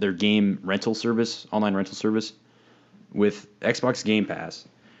their game rental service, online rental service, with Xbox Game Pass.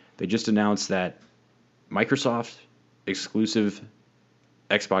 They just announced that Microsoft exclusive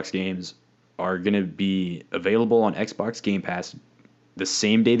Xbox games are going to be available on Xbox Game Pass the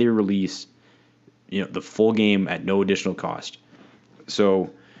same day they release, the full game at no additional cost.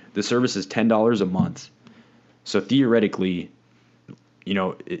 So the service is $10 a month. So theoretically,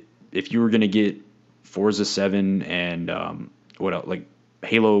 if you were going to get Forza 7 and what else, like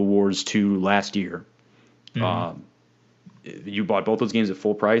Halo Wars 2 last year, you bought both those games at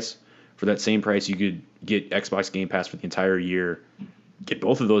full price. For that same price, you could get Xbox Game Pass for the entire year, get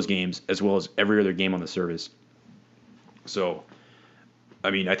both of those games as well as every other game on the service. So,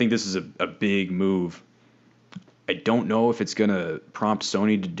 I mean, I think this is a big move. I don't know if it's going to prompt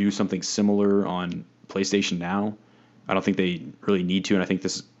Sony to do something similar on PlayStation Now. I don't think they really need to, and I think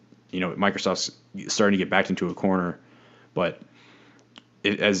this, Microsoft's starting to get backed into a corner. But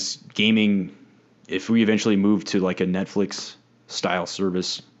as gaming, if we eventually move to like a Netflix style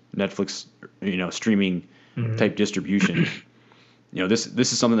service, Netflix, streaming type distribution, this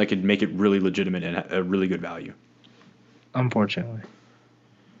is something that could make it really legitimate and a really good value. Unfortunately.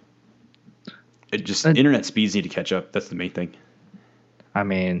 Internet speeds need to catch up. That's the main thing. I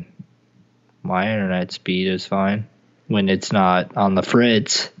mean, my internet speed is fine when it's not on the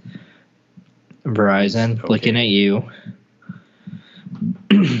fritz. Verizon, okay. Looking at you.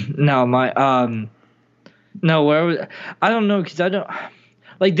 No, I don't know, because I don't,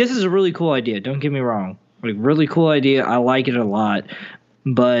 like, this is a really cool idea, don't get me wrong. Like, really cool idea, I like it a lot,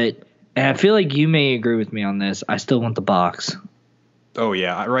 and I feel like you may agree with me on this, I still want the box. Oh,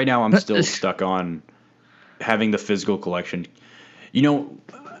 yeah, right now I'm still stuck on having the physical collection.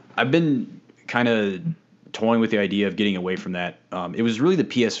 I've been kind of toying with the idea of getting away from that. It was really the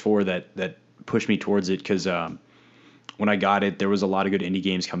PS4 that pushed me towards it, because when I got it, there was a lot of good indie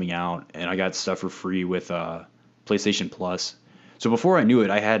games coming out, and I got stuff for free with PlayStation Plus. So before I knew it,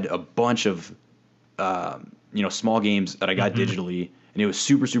 I had a bunch of small games that I got digitally, and it was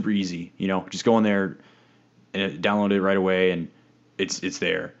super, super easy. Just go in there and download it right away, and it's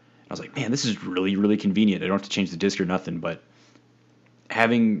there. And I was like, man, this is really, really convenient. I don't have to change the disc or nothing, but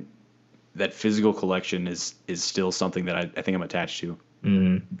having that physical collection is still something that I think I'm attached to.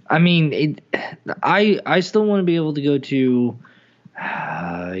 I mean, I still want to be able to go to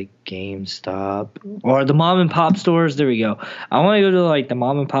GameStop or the mom and pop stores. There we go. I want to go to like the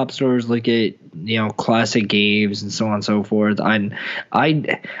mom and pop stores, look at classic games and so on and so forth. I'm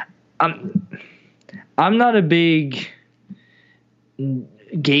not a big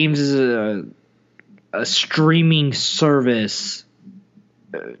games as a streaming service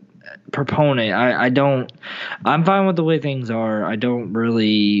proponent. I'm fine with the way things are. I don't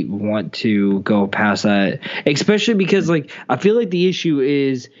really want to go past that, especially because like I feel like the issue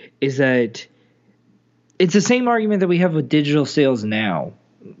is that it's the same argument that we have with digital sales now,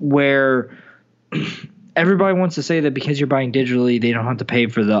 where everybody wants to say that because you're buying digitally, they don't have to pay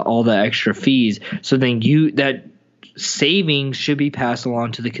for all the extra fees. So then that savings should be passed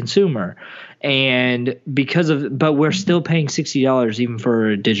along to the consumer. And but we're still paying $60 even for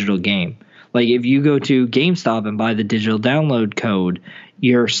a digital game. Like if you go to GameStop and buy the digital download code,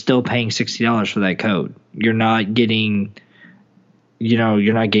 you're still paying $60 for that code. You're not getting,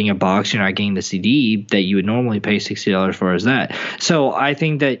 you're not getting a box. You're not getting the CD that you would normally pay $60 for as that. So I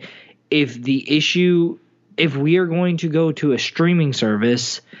think that if we are going to go to a streaming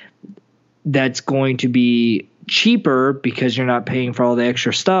service that's going to be cheaper because you're not paying for all the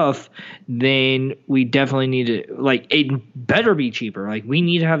extra stuff, then we definitely need to, like, it better be cheaper. Like, we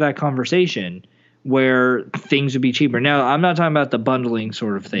need to have that conversation where things would be cheaper. Now, I'm not talking about the bundling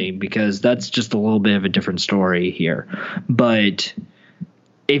sort of thing because that's just a little bit of a different story here. But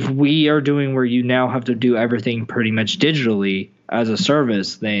if we are doing where you now have to do everything pretty much digitally as a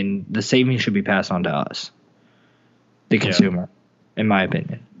service, then the savings should be passed on to us, the consumer, in my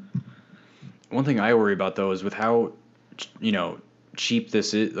opinion. One thing I worry about, though, is with how, cheap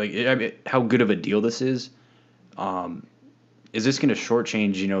this is. Like, I mean, how good of a deal this is. Is this going to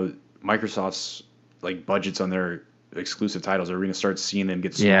shortchange, Microsoft's like budgets on their exclusive titles? Are we going to start seeing them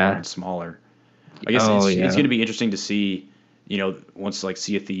get smaller and smaller? I guess it's going to be interesting to see, once like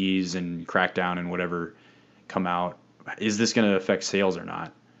Sea of Thieves and Crackdown and whatever come out. Is this going to affect sales or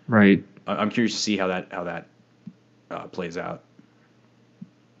not? Right. I'm curious to see how that plays out.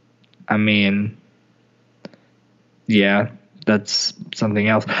 I mean, yeah, that's something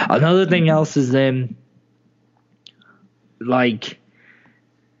else. Another thing else is then, like,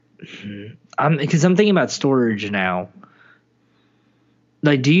 because I'm thinking about storage now.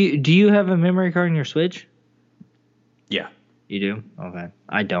 Like, do you have a memory card in your Switch? Yeah. You do? Okay.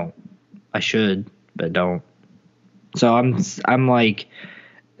 I don't. I should, but don't. So I'm like,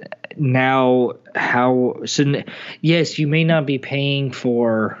 now yes, you may not be paying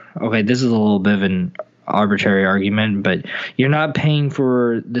for, okay, this is a little bit of an arbitrary argument, but you're not paying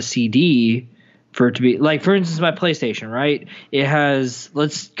for the CD for it to be, like, for instance, my PlayStation, right? It has,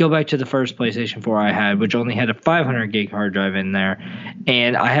 let's go back to the first PlayStation 4 I had, which only had a 500 gig hard drive in there,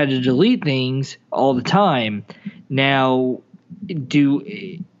 and I had to delete things all the time. Now,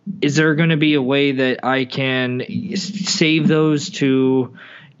 is there going to be a way that I can save those to,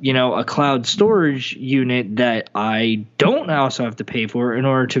 a cloud storage unit that I don't also have to pay for in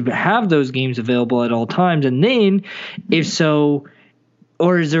order to have those games available at all times? And then, if so,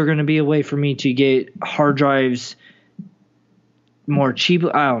 or is there going to be a way for me to get hard drives more cheap?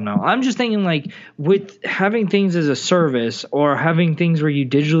 I don't know. I'm just thinking, like, with having things as a service or having things where you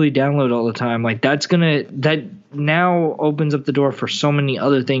digitally download all the time, like, that now opens up the door for so many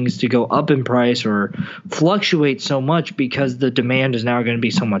other things to go up in price or fluctuate so much because the demand is now going to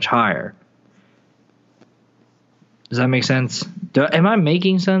be so much higher. Does that make sense? Am I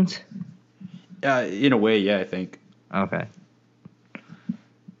making sense? In a way, yeah, I think. Okay.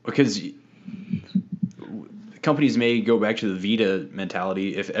 Because companies may go back to the Vita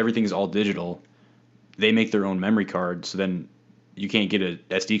mentality. If everything's all digital, they make their own memory card, so then you can't get a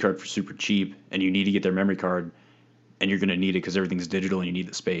SD card for super cheap, and you need to get their memory card, and you're going to need it because everything's digital and you need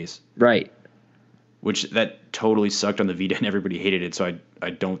the space. Right. Which that totally sucked on the Vita, and everybody hated it, so I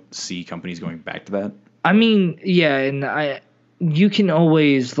don't see companies going back to that. I mean, yeah, and you can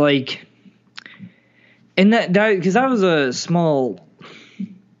always, like, and that because that was a small,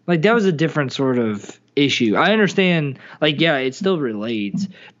 like, that was a different sort of issue. I understand, like, yeah, it still relates,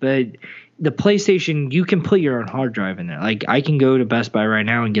 but the PlayStation, you can put your own hard drive in there. Like, I can go to Best Buy right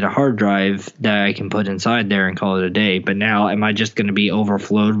now and get a hard drive that I can put inside there and call it a day. But now, am I just going to be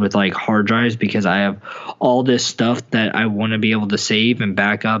overflowed with, like, hard drives because I have all this stuff that I want to be able to save and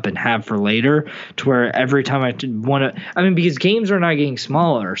back up and have for later, to where every time I want to, I mean, because games are not getting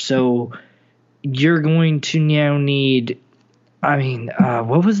smaller, so you're going to now need, I mean,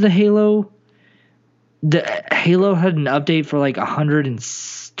 what was the Halo? The Halo had an update for like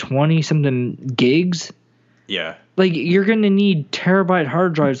 120 something gigs. Yeah. Like, you're going to need terabyte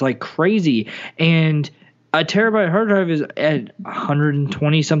hard drives like crazy. And a terabyte hard drive is at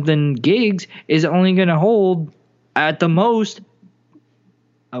 120 something gigs is only going to hold at the most.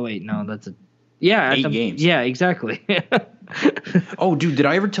 Oh, wait, no, that's a. Yeah. 8 games. Yeah, exactly. Oh, dude, did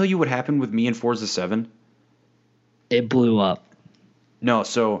I ever tell you what happened with me and Forza 7? It blew up. No,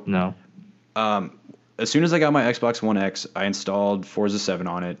 so. No. As soon as I got my Xbox One X, I installed Forza 7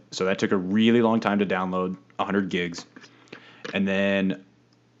 on it. So that took a really long time to download, 100 gigs. And then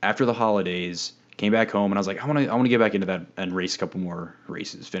after the holidays, came back home and I was like, I want to get back into that and race a couple more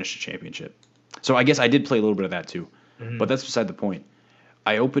races, finish the championship. So I guess I did play a little bit of that too. Mm-hmm. But that's beside the point.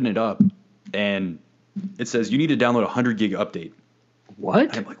 I opened it up and it says you need to download a 100 gig update. What?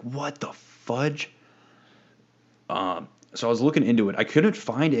 And I'm like, what the fudge? So I was looking into it. I couldn't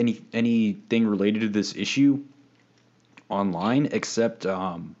find anything related to this issue online except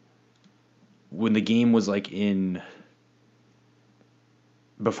when the game was like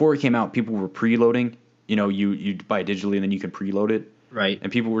before it came out, people were preloading. You buy it digitally and then you can preload it. Right.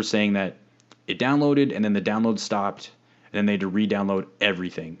 And people were saying that it downloaded and then the download stopped and then they had to re-download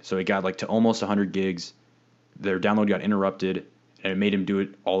everything. So it got like to almost 100 gigs. Their download got interrupted and it made him do it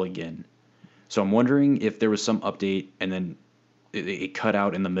all again. So I'm wondering if there was some update and then it cut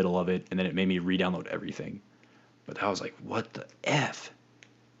out in the middle of it and then it made me re-download everything. But I was like, what the F?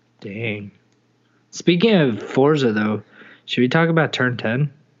 Dang. Speaking of Forza, though, should we talk about Turn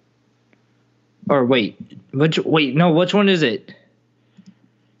 10? Or which one is it?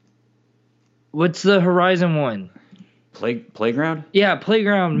 What's the Horizon one? Playground? Yeah,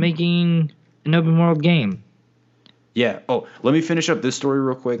 Playground making an open world game. Yeah. Oh, let me finish up this story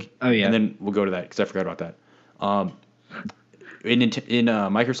real quick. Oh, yeah. And then we'll go to that because I forgot about that. In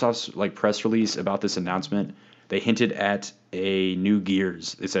Microsoft's like press release about this announcement, they hinted at a new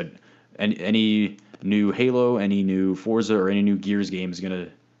Gears. They said any new Halo, any new Forza, or any new Gears game is going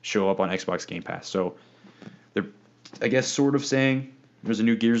to show up on Xbox Game Pass. So they're, I guess, sort of saying there's a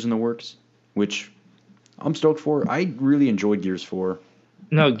new Gears in the works, which I'm stoked for. I really enjoyed Gears 4.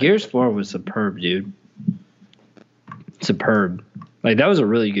 No, Gears 4 was superb, dude. Superb. Like, that was a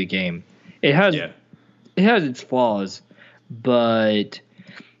really good game. It has its flaws, but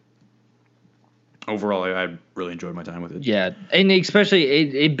overall, I really enjoyed my time with it. yeah, and especially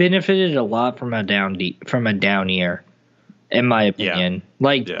it benefited a lot from a down year, in my opinion.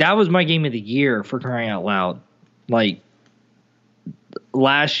 That was my game of the year, for crying out loud. Like,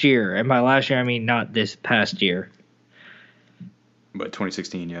 last year, and by last year I mean not this past year. But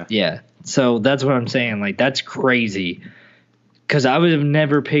 2016, yeah. Yeah, so that's what I'm saying. Like, that's crazy. Because I would have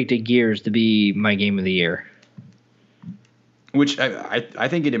never picked a Gears to be my game of the year. Which I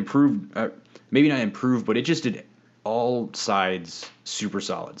think it improved, maybe not improved, but it just did all sides super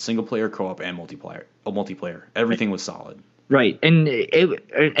solid. Single player, co-op, and multiplayer. Everything was solid. Right, and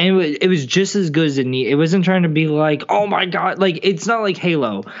it was just as good as it needed. It wasn't trying to be like, oh my god, like, it's not like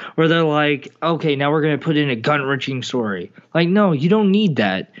Halo where they're like, okay, now we're gonna put in a gut-wrenching story. Like, no, you don't need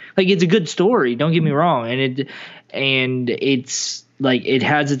that. Like, it's a good story, don't get me wrong, and it's like it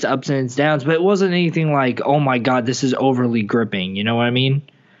has its ups and its downs, but it wasn't anything like, oh my god, this is overly gripping. You know what I mean?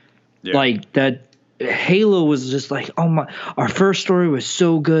 Yeah. Like that. Halo was just like, oh my, our first story was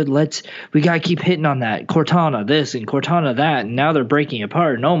so good. We gotta keep hitting on that. Cortana this and Cortana that, and now they're breaking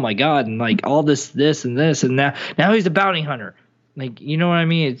apart. And oh my god, and like all this and this, and now he's a bounty hunter. Like, you know what I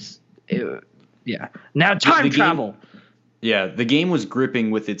mean? Yeah. Now time travel. The game was gripping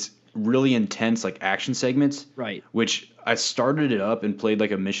with its really intense like action segments. Right. Which I started it up and played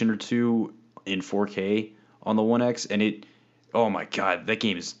like a mission or two in 4K on the One X, and oh my god, that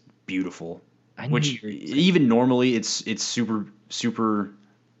game is beautiful. Which even normally it's super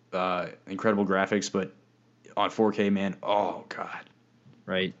incredible graphics, but on 4K, man, oh god.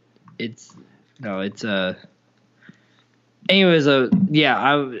 Right. Anyways,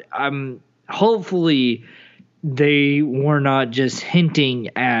 I'm hopefully they were not just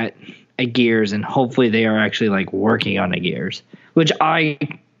hinting at a Gears, and hopefully they are actually like working on a Gears, which I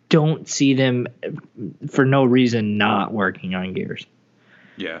don't see them for no reason not working on Gears.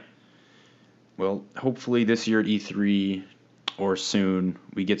 Yeah. Well, hopefully this year at E3 or soon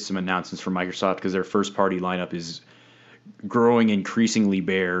we get some announcements from Microsoft, because their first-party lineup is growing increasingly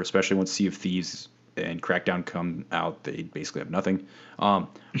bare, especially once Sea of Thieves and Crackdown come out. They basically have nothing. But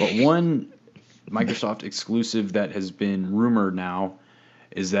one Microsoft exclusive that has been rumored now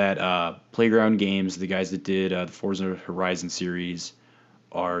is that Playground Games, the guys that did the Forza Horizon series,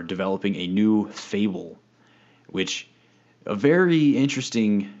 are developing a new Fable, which a very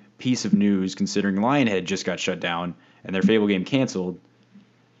interesting piece of news, considering Lionhead just got shut down and their Fable game canceled,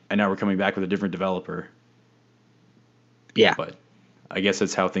 and now we're coming back with a different developer. Yeah, but I guess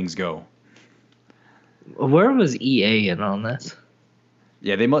that's how things go. Where was EA in on this?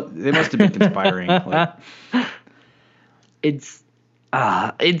 Yeah, they must have been conspiring. It's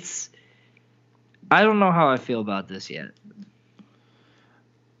I don't know how I feel about this yet.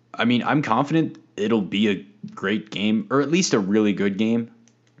 I mean, I'm confident it'll be a great game, or at least a really good game.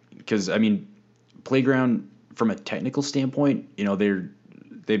 Because, I mean, Playground, from a technical standpoint,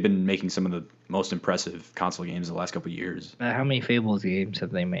 they've been making some of the most impressive console games the last couple of years. How many Fables games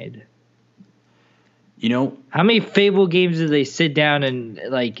have they made? How many Fable games do they sit down and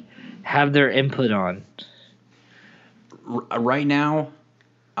like have their input on? Right now,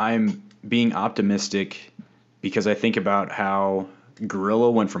 I'm being optimistic because I think about how Guerrilla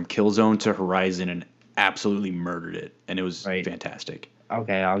went from Killzone to Horizon and absolutely murdered it, and it was fantastic.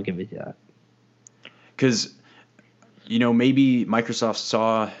 Okay, I'll give it to that. Because, maybe Microsoft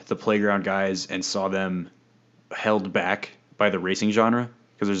saw the Playground guys and saw them held back by the racing genre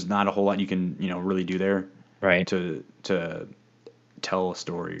because there's not a whole lot you can, really do there. Right. To tell a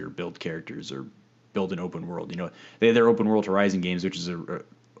story or build characters or build an open world. They have their Open World Horizon games, which is a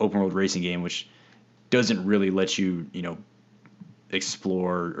open world racing game, which doesn't really let you,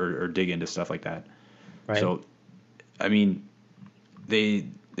 explore or dig into stuff like that. Right. So, I mean, they've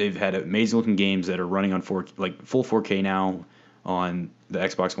had amazing looking games that are running on full 4K now on the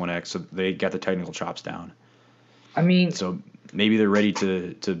Xbox One X, so they got the technical chops down. I mean, so maybe they're ready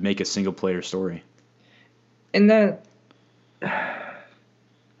to make a single player story. And that,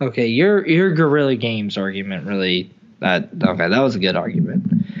 okay, your Guerrilla Games argument really that was a good argument.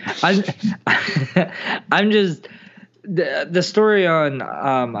 I'm just the story on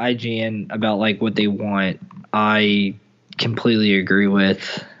IGN about like what they want. I completely agree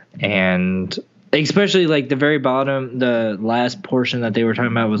with, and especially like the very bottom, the last portion that they were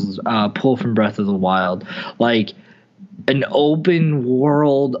talking about was pull from Breath of the Wild, like. An open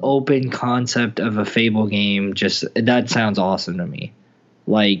world, open concept of a Fable game, just that sounds awesome to me.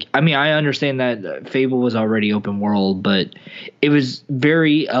 Like, I mean, I understand that Fable was already open world, but it was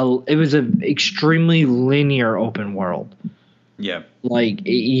it was an extremely linear open world. Yeah. Like,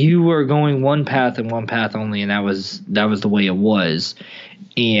 you were going one path and one path only, and that was the way it was.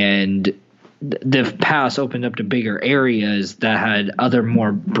 And the paths opened up to bigger areas that had other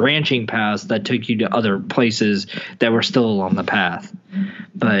more branching paths that took you to other places that were still along the path.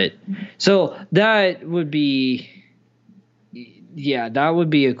 But so that would be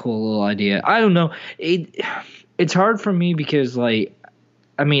a cool little idea. I don't know. It's hard for me because like,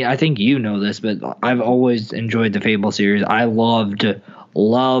 I mean, I think you know this, but I've always enjoyed the Fable series. I loved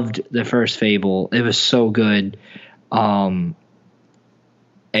the first Fable. It was so good.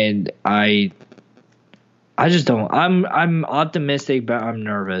 And I just don't. I'm optimistic, but I'm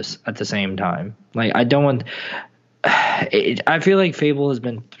nervous at the same time. Like I don't want. I feel like Fable has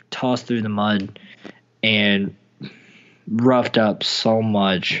been tossed through the mud and roughed up so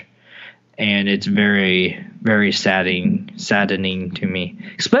much, and it's very, very saddening to me,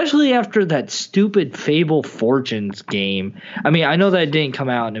 especially after that stupid Fable Fortunes game. I mean, I know that it didn't come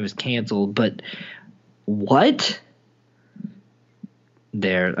out and it was canceled, but what?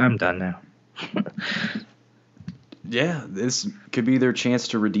 There, I'm done now. Yeah, this could be their chance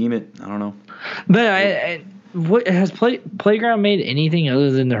to redeem it. I don't know. But what has Playground made anything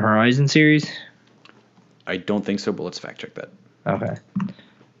other than the Horizon series? I don't think so, but let's fact check that. Okay.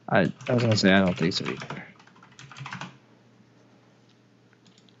 I was gonna say I don't think so either.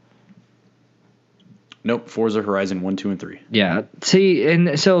 Nope, Forza Horizon 1, 2, and 3. Yeah. See,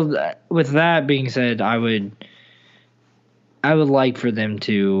 and so with that being said, I would like for them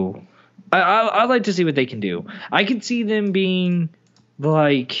to. I'd like to see what they can do. I could see them being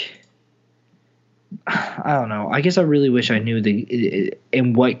like. I don't know. I guess I really wish I knew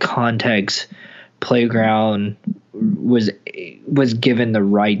in what context Playground was given the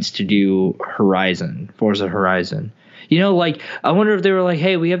rights to do Forza Horizon. You know, like I wonder if they were like,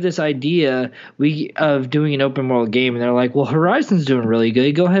 "Hey, we have this idea of doing an open world game," and they're like, "Well, Horizon's doing really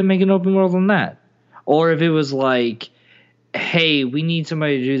good. Go ahead and make an open world on that." Or if it was like, "Hey, we need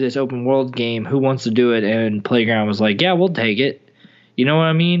somebody to do this open world game. Who wants to do it?" And Playground was like, "Yeah, we'll take it." You know what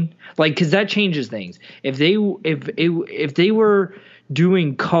I mean? Like, because that changes things. If they were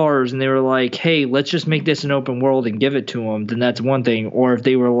doing Cars and they were like, "Hey, let's just make this an open world and give it to them," then that's one thing. Or if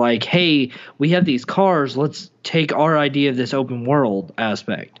they were like, "Hey, we have these cars, let's take our idea of this open world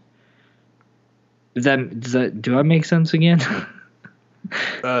aspect." Do I make sense again?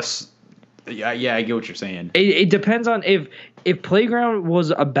 Yeah, I get what you're saying. It depends on if Playground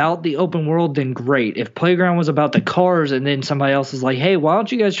was about the open world, then great. If Playground was about the cars and then somebody else is like, "Hey, why don't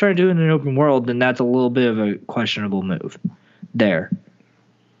you guys try to do it in an open world?" then that's a little bit of a questionable move there.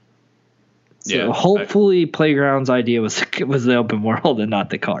 So yeah, hopefully Playground's idea was the open world and not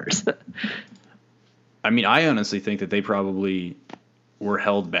the cars. I mean, I honestly think that they probably were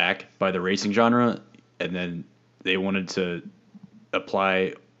held back by the racing genre, and then they wanted to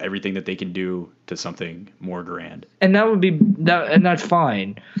apply everything that they can do to something more grand. And that would be that, and that's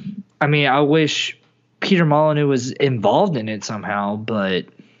fine. I mean, I wish Peter Molyneux was involved in it somehow, but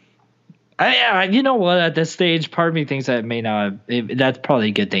you know what? At this stage, part of me thinks that may not. That's probably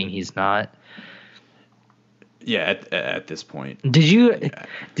a good thing he's not. Yeah, at this point. Did you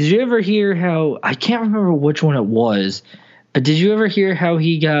ever hear how, I can't remember which one it was, but did you ever hear how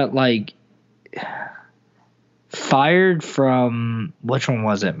he got like fired from, which one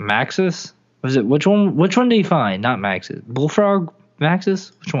was it? Maxis? Was it which one did he find? Not Maxis. Bullfrog?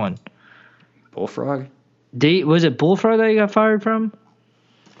 Maxis? Which one? Bullfrog? Was it Bullfrog that he got fired from?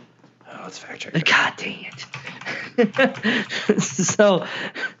 Oh, let's fact check. God dang it. So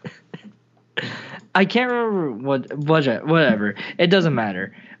I can't remember whatever. It doesn't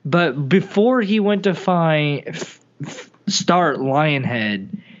matter. But before he went to start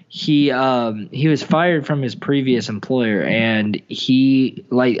Lionhead, he was fired from his previous employer, and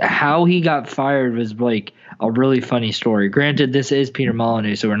how he got fired was like a really funny story. Granted, this is Peter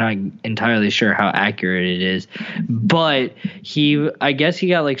Molyneux, so we're not entirely sure how accurate it is. But I guess he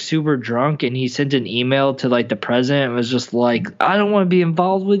got like super drunk, and he sent an email to like the president and was just like, I don't want to be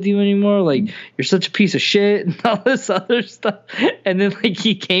involved with you anymore. Like, you're such a piece of shit and all this other stuff. And then like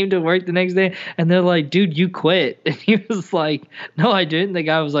he came to work the next day, and they're like, dude, you quit. And he was like, no, I didn't. The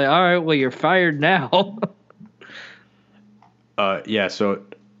guy was like, all right, well, you're fired now. Yeah, so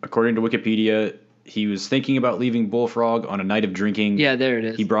according to Wikipedia, he was thinking about leaving Bullfrog on a night of drinking. Yeah, there it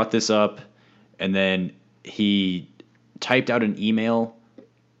is. He brought this up, and then he typed out an email,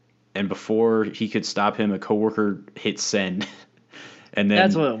 and before he could stop him, a coworker hit send. And then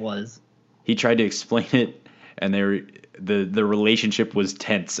that's what it was. He tried to explain it, and the relationship was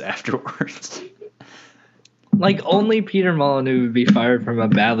tense afterwards. Like, only Peter Molyneux would be fired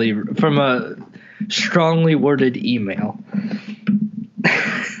from a strongly worded email.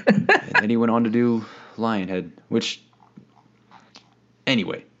 And then he went on to do Lionhead, which,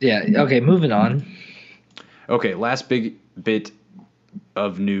 anyway. Yeah, okay, moving on. Okay, last big bit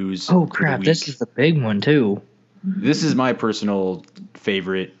of news. Oh, crap, this is the big one, too. This is my personal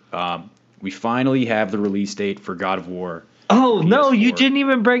favorite. We finally have the release date for God of War. Oh, PS4. No, you didn't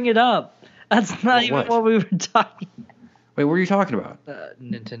even bring it up. That's not even what we were talking about. Wait, what are you talking about?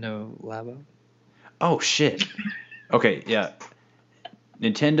 Nintendo Labo. Oh, shit. Okay, yeah.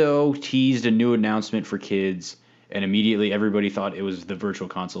 Nintendo teased a new announcement for kids, and immediately everybody thought it was the Virtual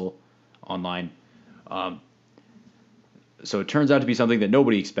Console online. So it turns out to be something that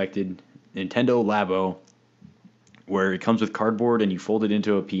nobody expected. Nintendo Labo, where it comes with cardboard and you fold it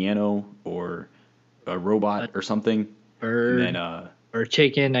into a piano or a robot or something. Bird. And then, or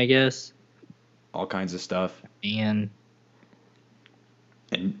chicken, I guess. All kinds of stuff. And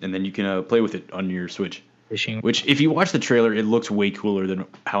then you can play with it on your Switch. Fishing. Which, if you watch the trailer, it looks way cooler than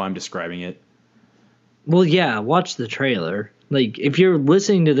how I'm describing it. Well, yeah, watch the trailer. Like, if you're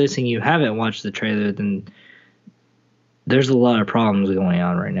listening to this and you haven't watched the trailer, then there's a lot of problems going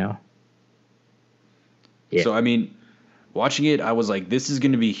on right now. Yeah. So, I mean, watching it, I was like, this is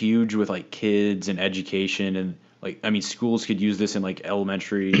going to be huge with, like, kids and education. And, like, I mean, schools could use this in, like,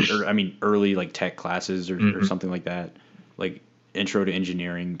 elementary or, I mean, early, like, tech classes or something like that. Like, intro to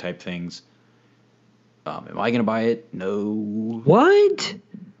engineering type things. Am I going to buy it? No. What? I'm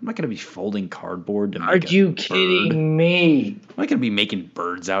not going to be folding cardboard to make Are you kidding me? I'm not going to be making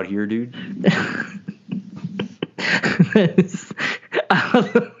birds out here, dude.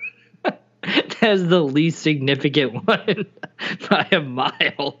 That's the least significant one by a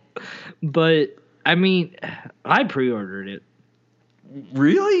mile. But, I mean, I pre-ordered it.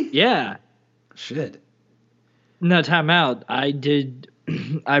 Really? Yeah. Shit. No, time out. I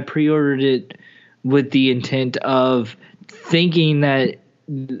pre-ordered it with the intent of thinking that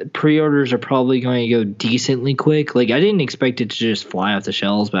pre-orders are probably going to go decently quick. Like, I didn't expect it to just fly off the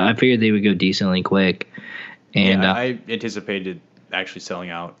shelves, but I figured they would go decently quick. And yeah, I anticipated actually selling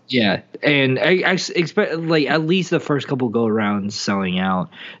out. Yeah, and I expect like at least the first couple go arounds selling out.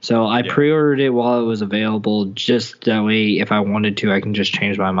 So I pre-ordered it while it was available, just that way if I wanted to, I can just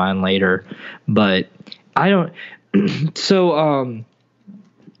change my mind later. But I don't. So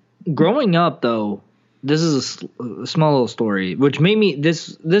growing up though, this is a small little story, which made me this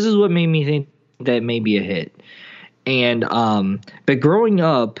is what made me think that may be a hit. And but growing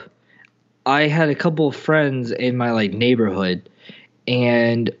up, I had a couple of friends in my like neighborhood,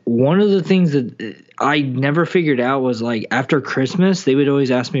 and one of the things that I never figured out was like after Christmas they would always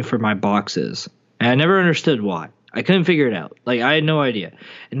ask me for my boxes, and I never understood why. I couldn't figure it out. Like I had no idea.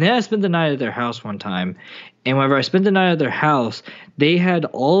 And then I spent the night at their house one time, and whenever I spent the night at their house, they had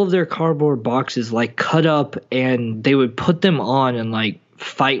all of their cardboard boxes like cut up, and they would put them on and like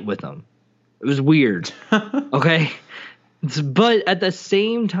fight with them. It was weird. Okay. But at the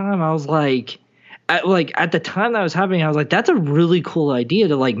same time, I was like, at the time that was happening, I was like, that's a really cool idea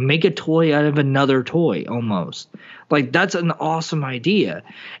to like make a toy out of another toy almost. Like that's an awesome idea.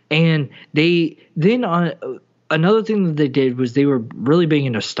 And they then another thing that they did was they were really big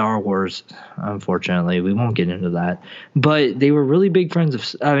into Star Wars. Unfortunately, we won't get into that, but they were really big fans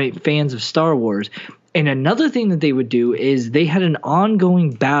of Star Wars. And another thing that they would do is they had an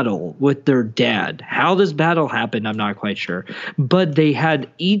ongoing battle with their dad. How this battle happened, I'm not quite sure. But they had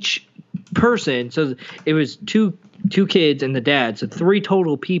each person. So it was two kids and the dad, so 3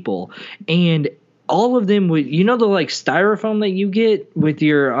 total people, and all of them would, the like styrofoam that you get with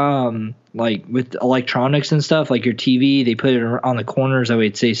your like with electronics and stuff, like your TV, they put it on the corners that way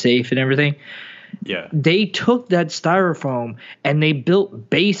it stays safe and everything. Yeah. They took that styrofoam and they built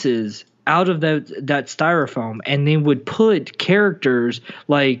bases out of that styrofoam, and they would put characters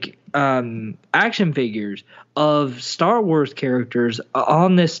like action figures of Star Wars characters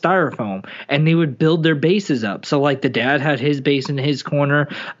on this styrofoam, and they would build their bases up. So like the dad had his base in his corner,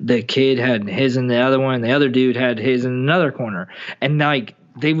 the kid had his in the other one, and the other dude had his in another corner. And like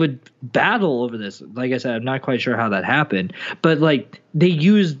they would battle over this. Like I said, I'm not quite sure how that happened, but like they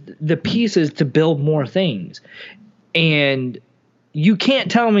used the pieces to build more things. And you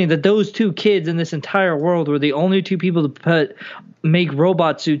can't tell me that those 2 kids in this entire world were the only 2 people to make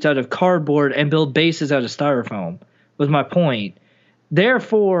robot suits out of cardboard and build bases out of styrofoam, was my point.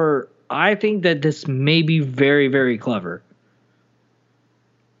 Therefore, I think that this may be very, very clever.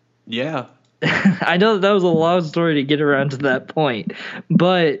 Yeah. I know that was a long story to get around to that point,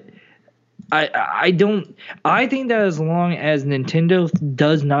 but I think that as long as Nintendo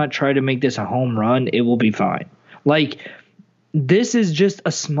does not try to make this a home run, it will be fine. Like, this is just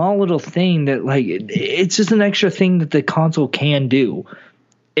a small little thing that, like, it's just an extra thing that the console can do.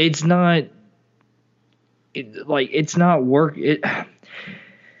 It's not it's not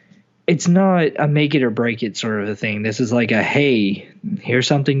a make it or break it sort of a thing. This is like a, hey, here's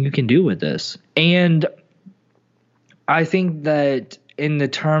something you can do with this. And I think that in the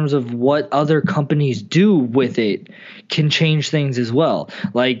terms of what other companies do with it can change things as well.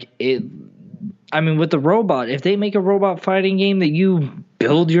 Like with the robot, if they make a robot fighting game that you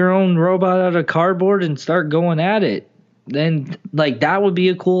build your own robot out of cardboard and start going at it, then like that would be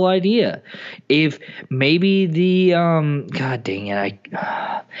a cool idea. If maybe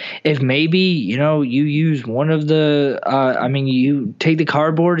if maybe you use one of the you take the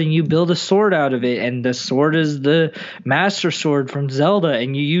cardboard and you build a sword out of it, and the sword is the Master Sword from Zelda,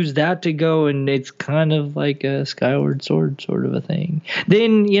 and you use that to go, and it's kind of like a Skyward Sword sort of a thing,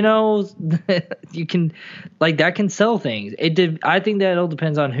 then you can, like, that can sell things. I think that it all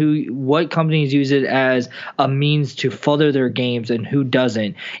depends on what companies use it as a means to further their games and who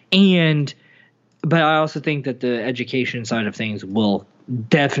doesn't. But I also think that the education side of things will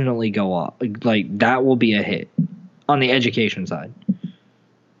definitely go up. Like, that will be a hit on the education side.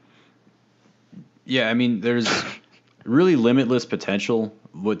 Yeah, there's really limitless potential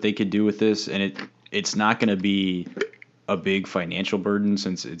what they could do with this, and it's not going to be a big financial burden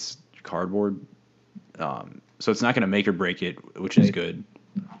since it's cardboard. So it's not going to make or break it, which is good.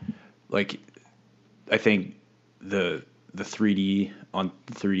 Like, I think the 3D on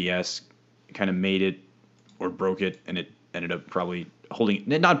 3DS kind of made it or broke it, and it ended up probably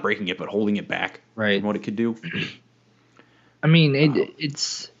not breaking it, but holding it back from what it could do.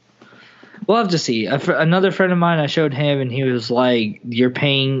 It's we'll have to see. Another friend of mine, I showed him, and he was like, you're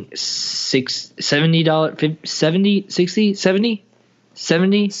paying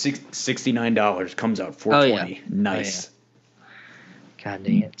 $69 comes out $420. Oh, yeah. Nice. Oh, yeah. God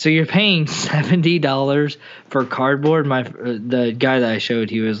dang it. So you're paying $70 for cardboard? The guy that I showed,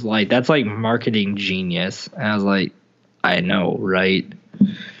 he was like, that's like marketing genius. And I was like, I know, right?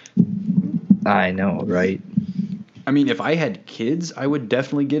 If I had kids, I would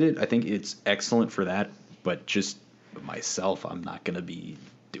definitely get it. I think it's excellent for that. But just myself, I'm not going to be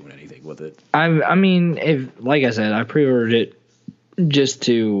doing anything with it. Like I said, I pre-ordered it just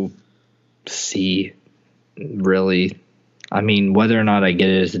to see, really. Whether or not I get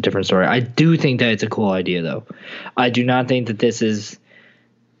it is a different story. I do think that it's a cool idea, though. I do not think that this is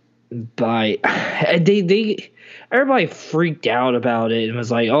everybody freaked out about it and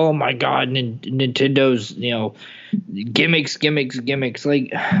was like, "Oh my God, Nintendo's gimmicks."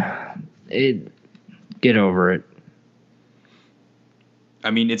 Like, get over it.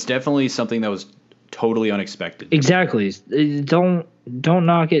 It's definitely something that was totally unexpected. Exactly. Don't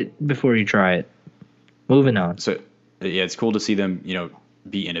knock it before you try it. Moving on. So. Yeah, it's cool to see them,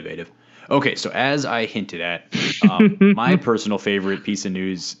 be innovative. Okay, so as I hinted at, my personal favorite piece of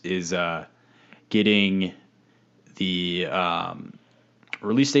news is getting the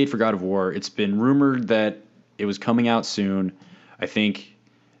release date for God of War. It's been rumored that it was coming out soon. I think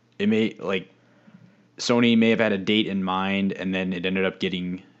Sony may have had a date in mind, and then it ended up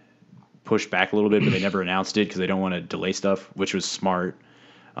getting pushed back a little bit, but they never announced it because they don't want to delay stuff, which was smart.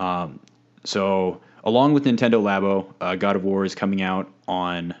 So along with Nintendo Labo, God of War is coming out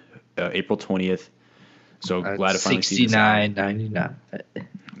on April 20th. So glad to finally see this. $69.99.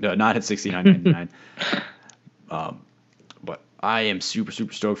 No, not at $69.99. But I am super,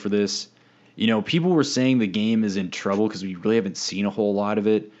 super stoked for this. people were saying the game is in trouble because we really haven't seen a whole lot of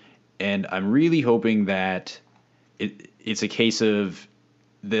it, and I'm really hoping that it's a case of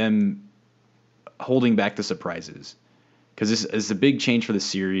them holding back the surprises, because this is a big change for the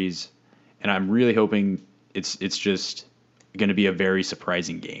series, and I'm really hoping it's just going to be a very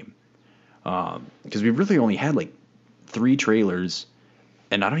surprising game, because we've really only had like 3 trailers,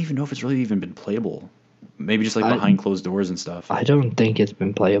 and I don't even know if it's really even been playable. Maybe just like behind closed doors and stuff. I don't think it's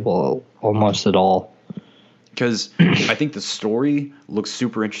been playable almost at all. Because I think the story looks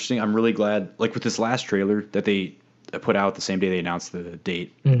super interesting. I'm really glad, like with this last trailer that they put out the same day they announced the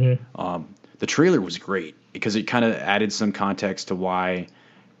date. Mm-hmm. The trailer was great because it kind of added some context to why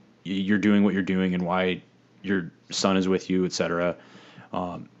you're doing what you're doing and why your son is with you, etc.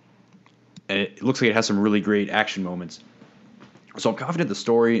 And it looks like it has some really great action moments. So I'm confident the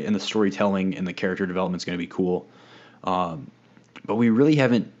story and the storytelling and the character development is going to be cool. But we really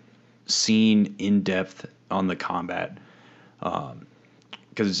haven't seen in depth on the combat,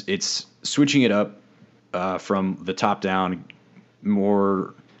 because it's switching it up from the top down,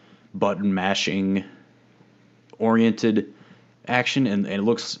 more button mashing oriented action, and it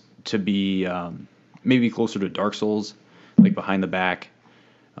looks to be maybe closer to Dark Souls, like behind the back,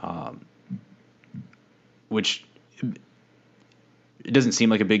 which it doesn't seem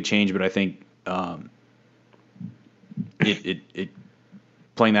like a big change, but I think it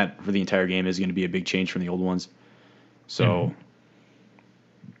playing that for the entire game is going to be a big change from the old ones. So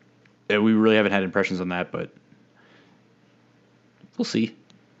we really haven't had impressions on that, but we'll see.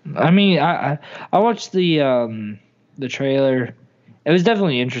 I mean, I watched the trailer. It was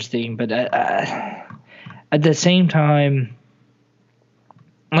definitely interesting, but at the same time,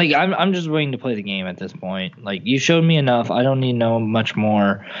 like I'm just waiting to play the game at this point. Like, you showed me enough. I don't need to know much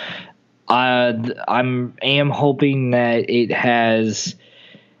more. I am hoping that it has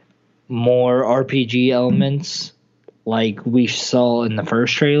more RPG elements, like we saw in the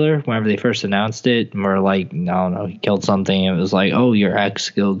first trailer whenever they first announced it. And we're like, I don't know, he killed something. It was like, oh, your X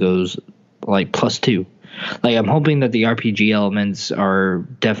skill goes like +2. Like, I'm hoping that the RPG elements are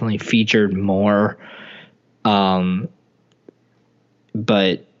definitely featured more.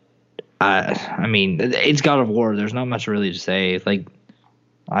 But I mean, it's God of War. There's not much really to say. Like,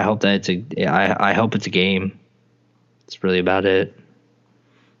 I hope that I hope it's a game. That's really about it.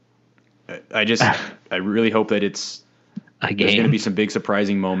 I really hope that it's a game. There's going to be some big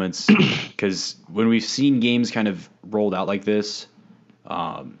surprising moments, because when we've seen games kind of rolled out like this,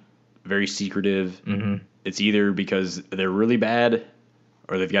 very secretive, it's either because they're really bad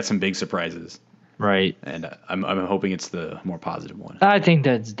or they've got some big surprises. Right. And I'm hoping it's the more positive one. I think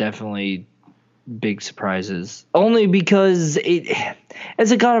that's definitely big surprises. Only because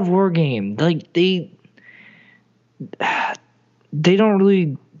it's a God of War game. Like, they don't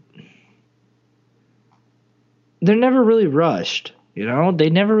really... They're never really rushed, you know? They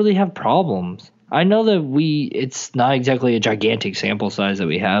never really have problems. I know that it's not exactly a gigantic sample size that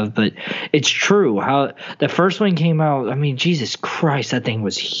we have, but it's true. How the first one came out, I mean, Jesus Christ, that thing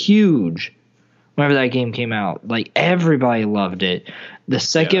was huge. Whenever that game came out, like, everybody loved it. The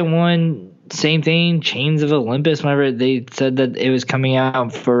second one, same thing, Chains of Olympus, whenever they said that it was coming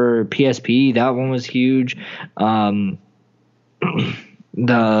out for PSP, that one was huge. What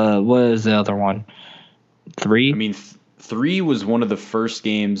was the other one? 3? I mean, 3 was one of the first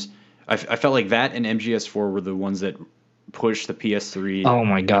games. I felt like that and MGS4 were the ones that pushed the PS3. Oh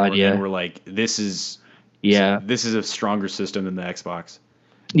my God, yeah. And we're like, this is a stronger system than the Xbox.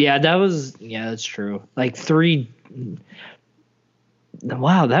 Yeah, that's true. Like 3.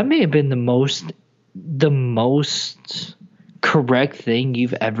 Wow, that may have been the most correct thing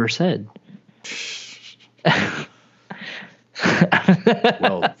you've ever said.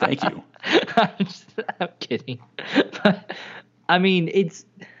 Well, thank you. I'm kidding. But, I mean,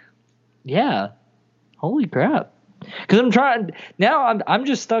 holy crap. Because I'm trying now. I'm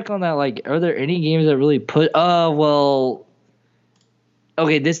just stuck on that. Like, are there any games that really put?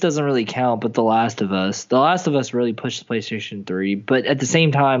 Okay, this doesn't really count. But The Last of Us really pushed the PlayStation 3. But at the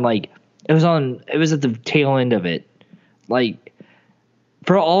same time, like, it was at the tail end of it. Like,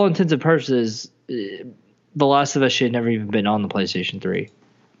 for all intents and purposes, The Last of Us should have never even been on the PlayStation 3.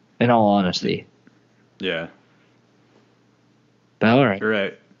 In all honesty. Yeah. But all right. You're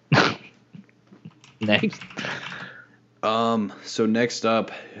right. Next. So next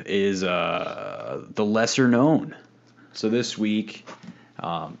up is the lesser known. So this week,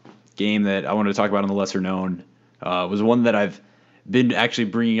 game that I wanted to talk about on the lesser known was one that I've been actually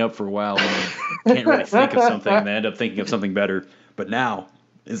bringing up for a while. And I can't really think of something, and I end up thinking of something better. But now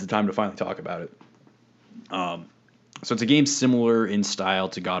is the time to finally talk about it. So it's a game similar in style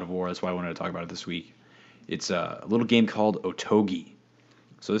to God of War. That's why I wanted to talk about it this week. It's a little game called Otogi.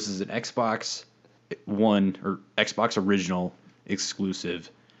 So this is an Xbox One or Xbox original exclusive,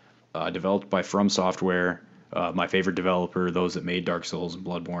 developed by From Software, my favorite developer, those that made Dark Souls and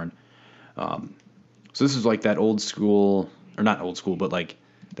Bloodborne. So this is like that old school, or not old school, but like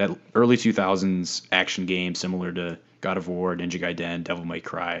that early 2000s action game similar to God of War, Ninja Gaiden, Devil May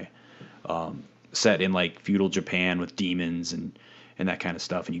Cry, set in like feudal Japan with demons and that kind of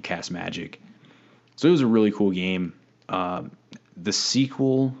stuff, and you cast magic. So it was a really cool game. The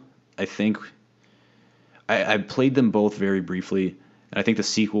sequel, I think, I played them both very briefly, and I think the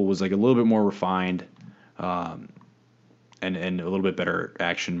sequel was like a little bit more refined, and a little bit better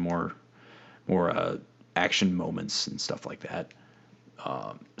action, more action moments and stuff like that.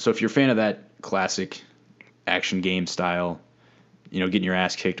 So if you're a fan of that classic action game style, getting your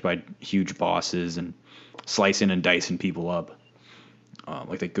ass kicked by huge bosses and slicing and dicing people up,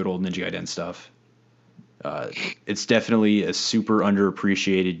 like the good old Ninja Gaiden stuff, it's definitely a super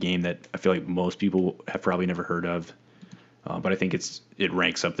underappreciated game that I feel like most people have probably never heard of. But I think it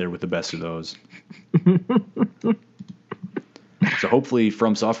ranks up there with the best of those. So hopefully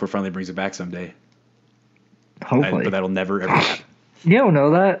From Software finally brings it back someday. Hopefully. But that'll never, ever happen. You don't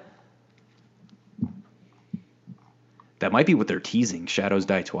know that. That might be what they're teasing, Shadows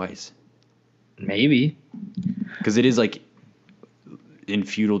Die Twice. Maybe. Because it is like in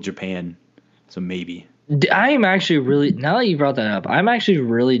feudal Japan, so maybe. I am actually really, now that you brought that up, I'm actually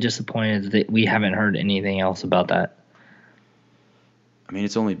really disappointed that we haven't heard anything else about that. I mean,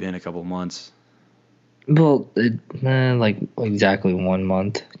 it's only been a couple months. Well, like exactly 1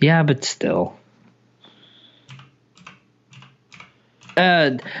 month. Yeah, but still.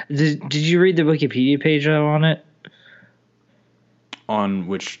 Did you read the Wikipedia page on it? On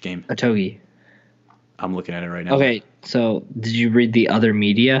which game? Otogi. I'm looking at it right now. Okay, so did you read the other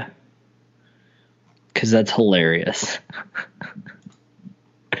media? Because that's hilarious.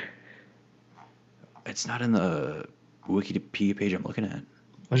 It's not in the Wikipedia page I'm looking at.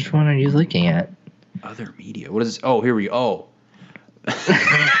 Which one are you looking at? Other media. What is this? Oh, here we go.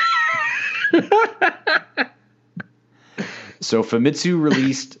 So Famitsu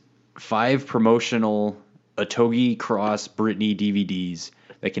released 5 promotional Otogi Cross Britney DVDs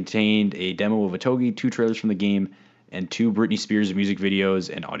that contained a demo of Otogi, 2 trailers from the game, and 2 Britney Spears music videos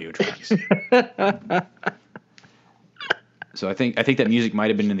and audio tracks. So I think that music might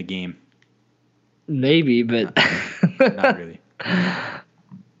have been in the game. Maybe, but not really.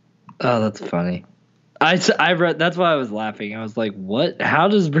 Oh, that's funny. I read. That's why I was laughing. I was like, "What? How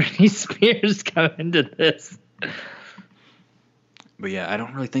does Britney Spears come into this?" But yeah, I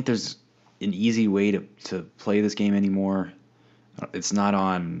don't really think there's an easy way to play this game anymore. It's not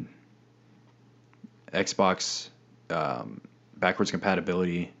on Xbox backwards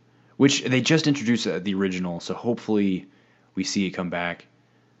compatibility, which they just introduced the original, so hopefully we see it come back.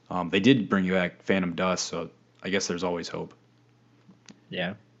 They did bring you back Phantom Dust, so I guess there's always hope.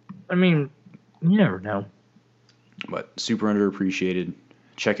 Yeah. I mean, you never know. But super underappreciated.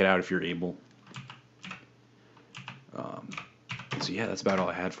 Check it out if you're able. So yeah, that's about all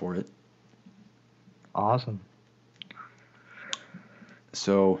I had for it. Awesome.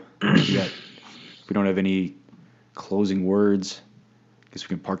 So we don't have any closing words. Guess we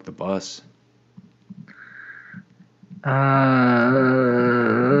can park the bus.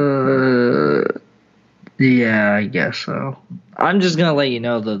 Yeah, I guess so. I'm just gonna let you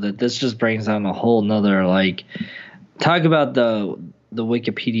know though that this just brings on a whole nother talk about the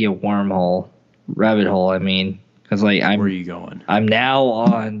Wikipedia wormhole, rabbit hole. I mean, because where are you going? I'm now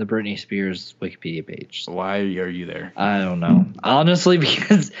on the Britney Spears Wikipedia page. Why are you there? I don't know, honestly,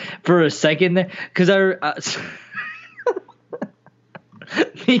 because for a second there, because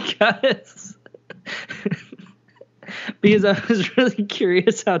because I was really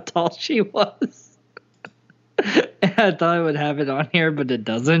curious how tall she was. And I thought it would have it on here, but it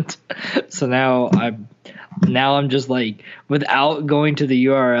doesn't. So now I'm just without going to the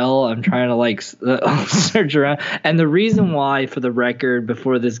URL, I'm trying to search around. And the reason why, for the record,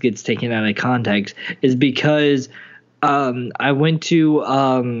 before this gets taken out of context, is because I went to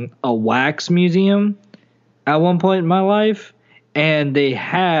a wax museum at one point in my life, and they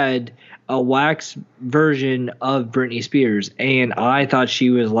had a wax version of Britney Spears, and I thought she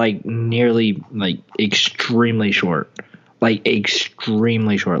was nearly extremely short.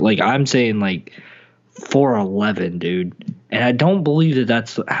 Extremely short. I'm saying 4'11", dude. And I don't believe that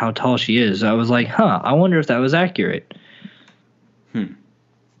that's how tall she is. I was like, I wonder if that was accurate.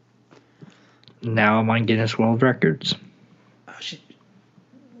 Now I'm on Guinness World Records.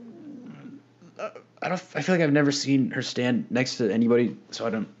 I feel like I've never seen her stand next to anybody, so I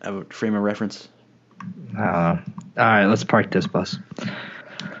don't have a frame of reference. All right, let's park this bus.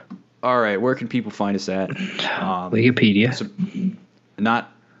 All right, where can people find us at? Wikipedia.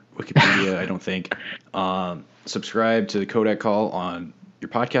 Not Wikipedia, I don't think. Subscribe to the Kodak Call on your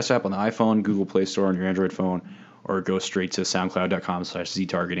podcast app on the iPhone, Google Play Store on your Android phone, or go straight to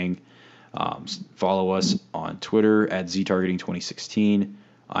soundcloud.com/ztargeting. Follow us on Twitter at ztargeting2016.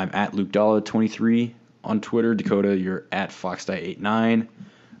 I'm at LukeDalla23 on Twitter. Dakota, you're at FoxDie89.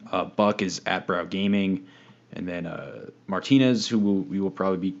 Buck is at Brow Gaming. And then Martinez, who we will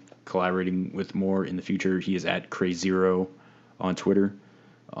probably be collaborating with more in the future, he is at Crazero on Twitter.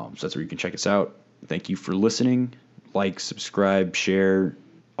 So that's where you can check us out. Thank you for listening. Like, subscribe, share,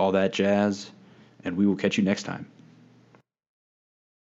 all that jazz. And we will catch you next time.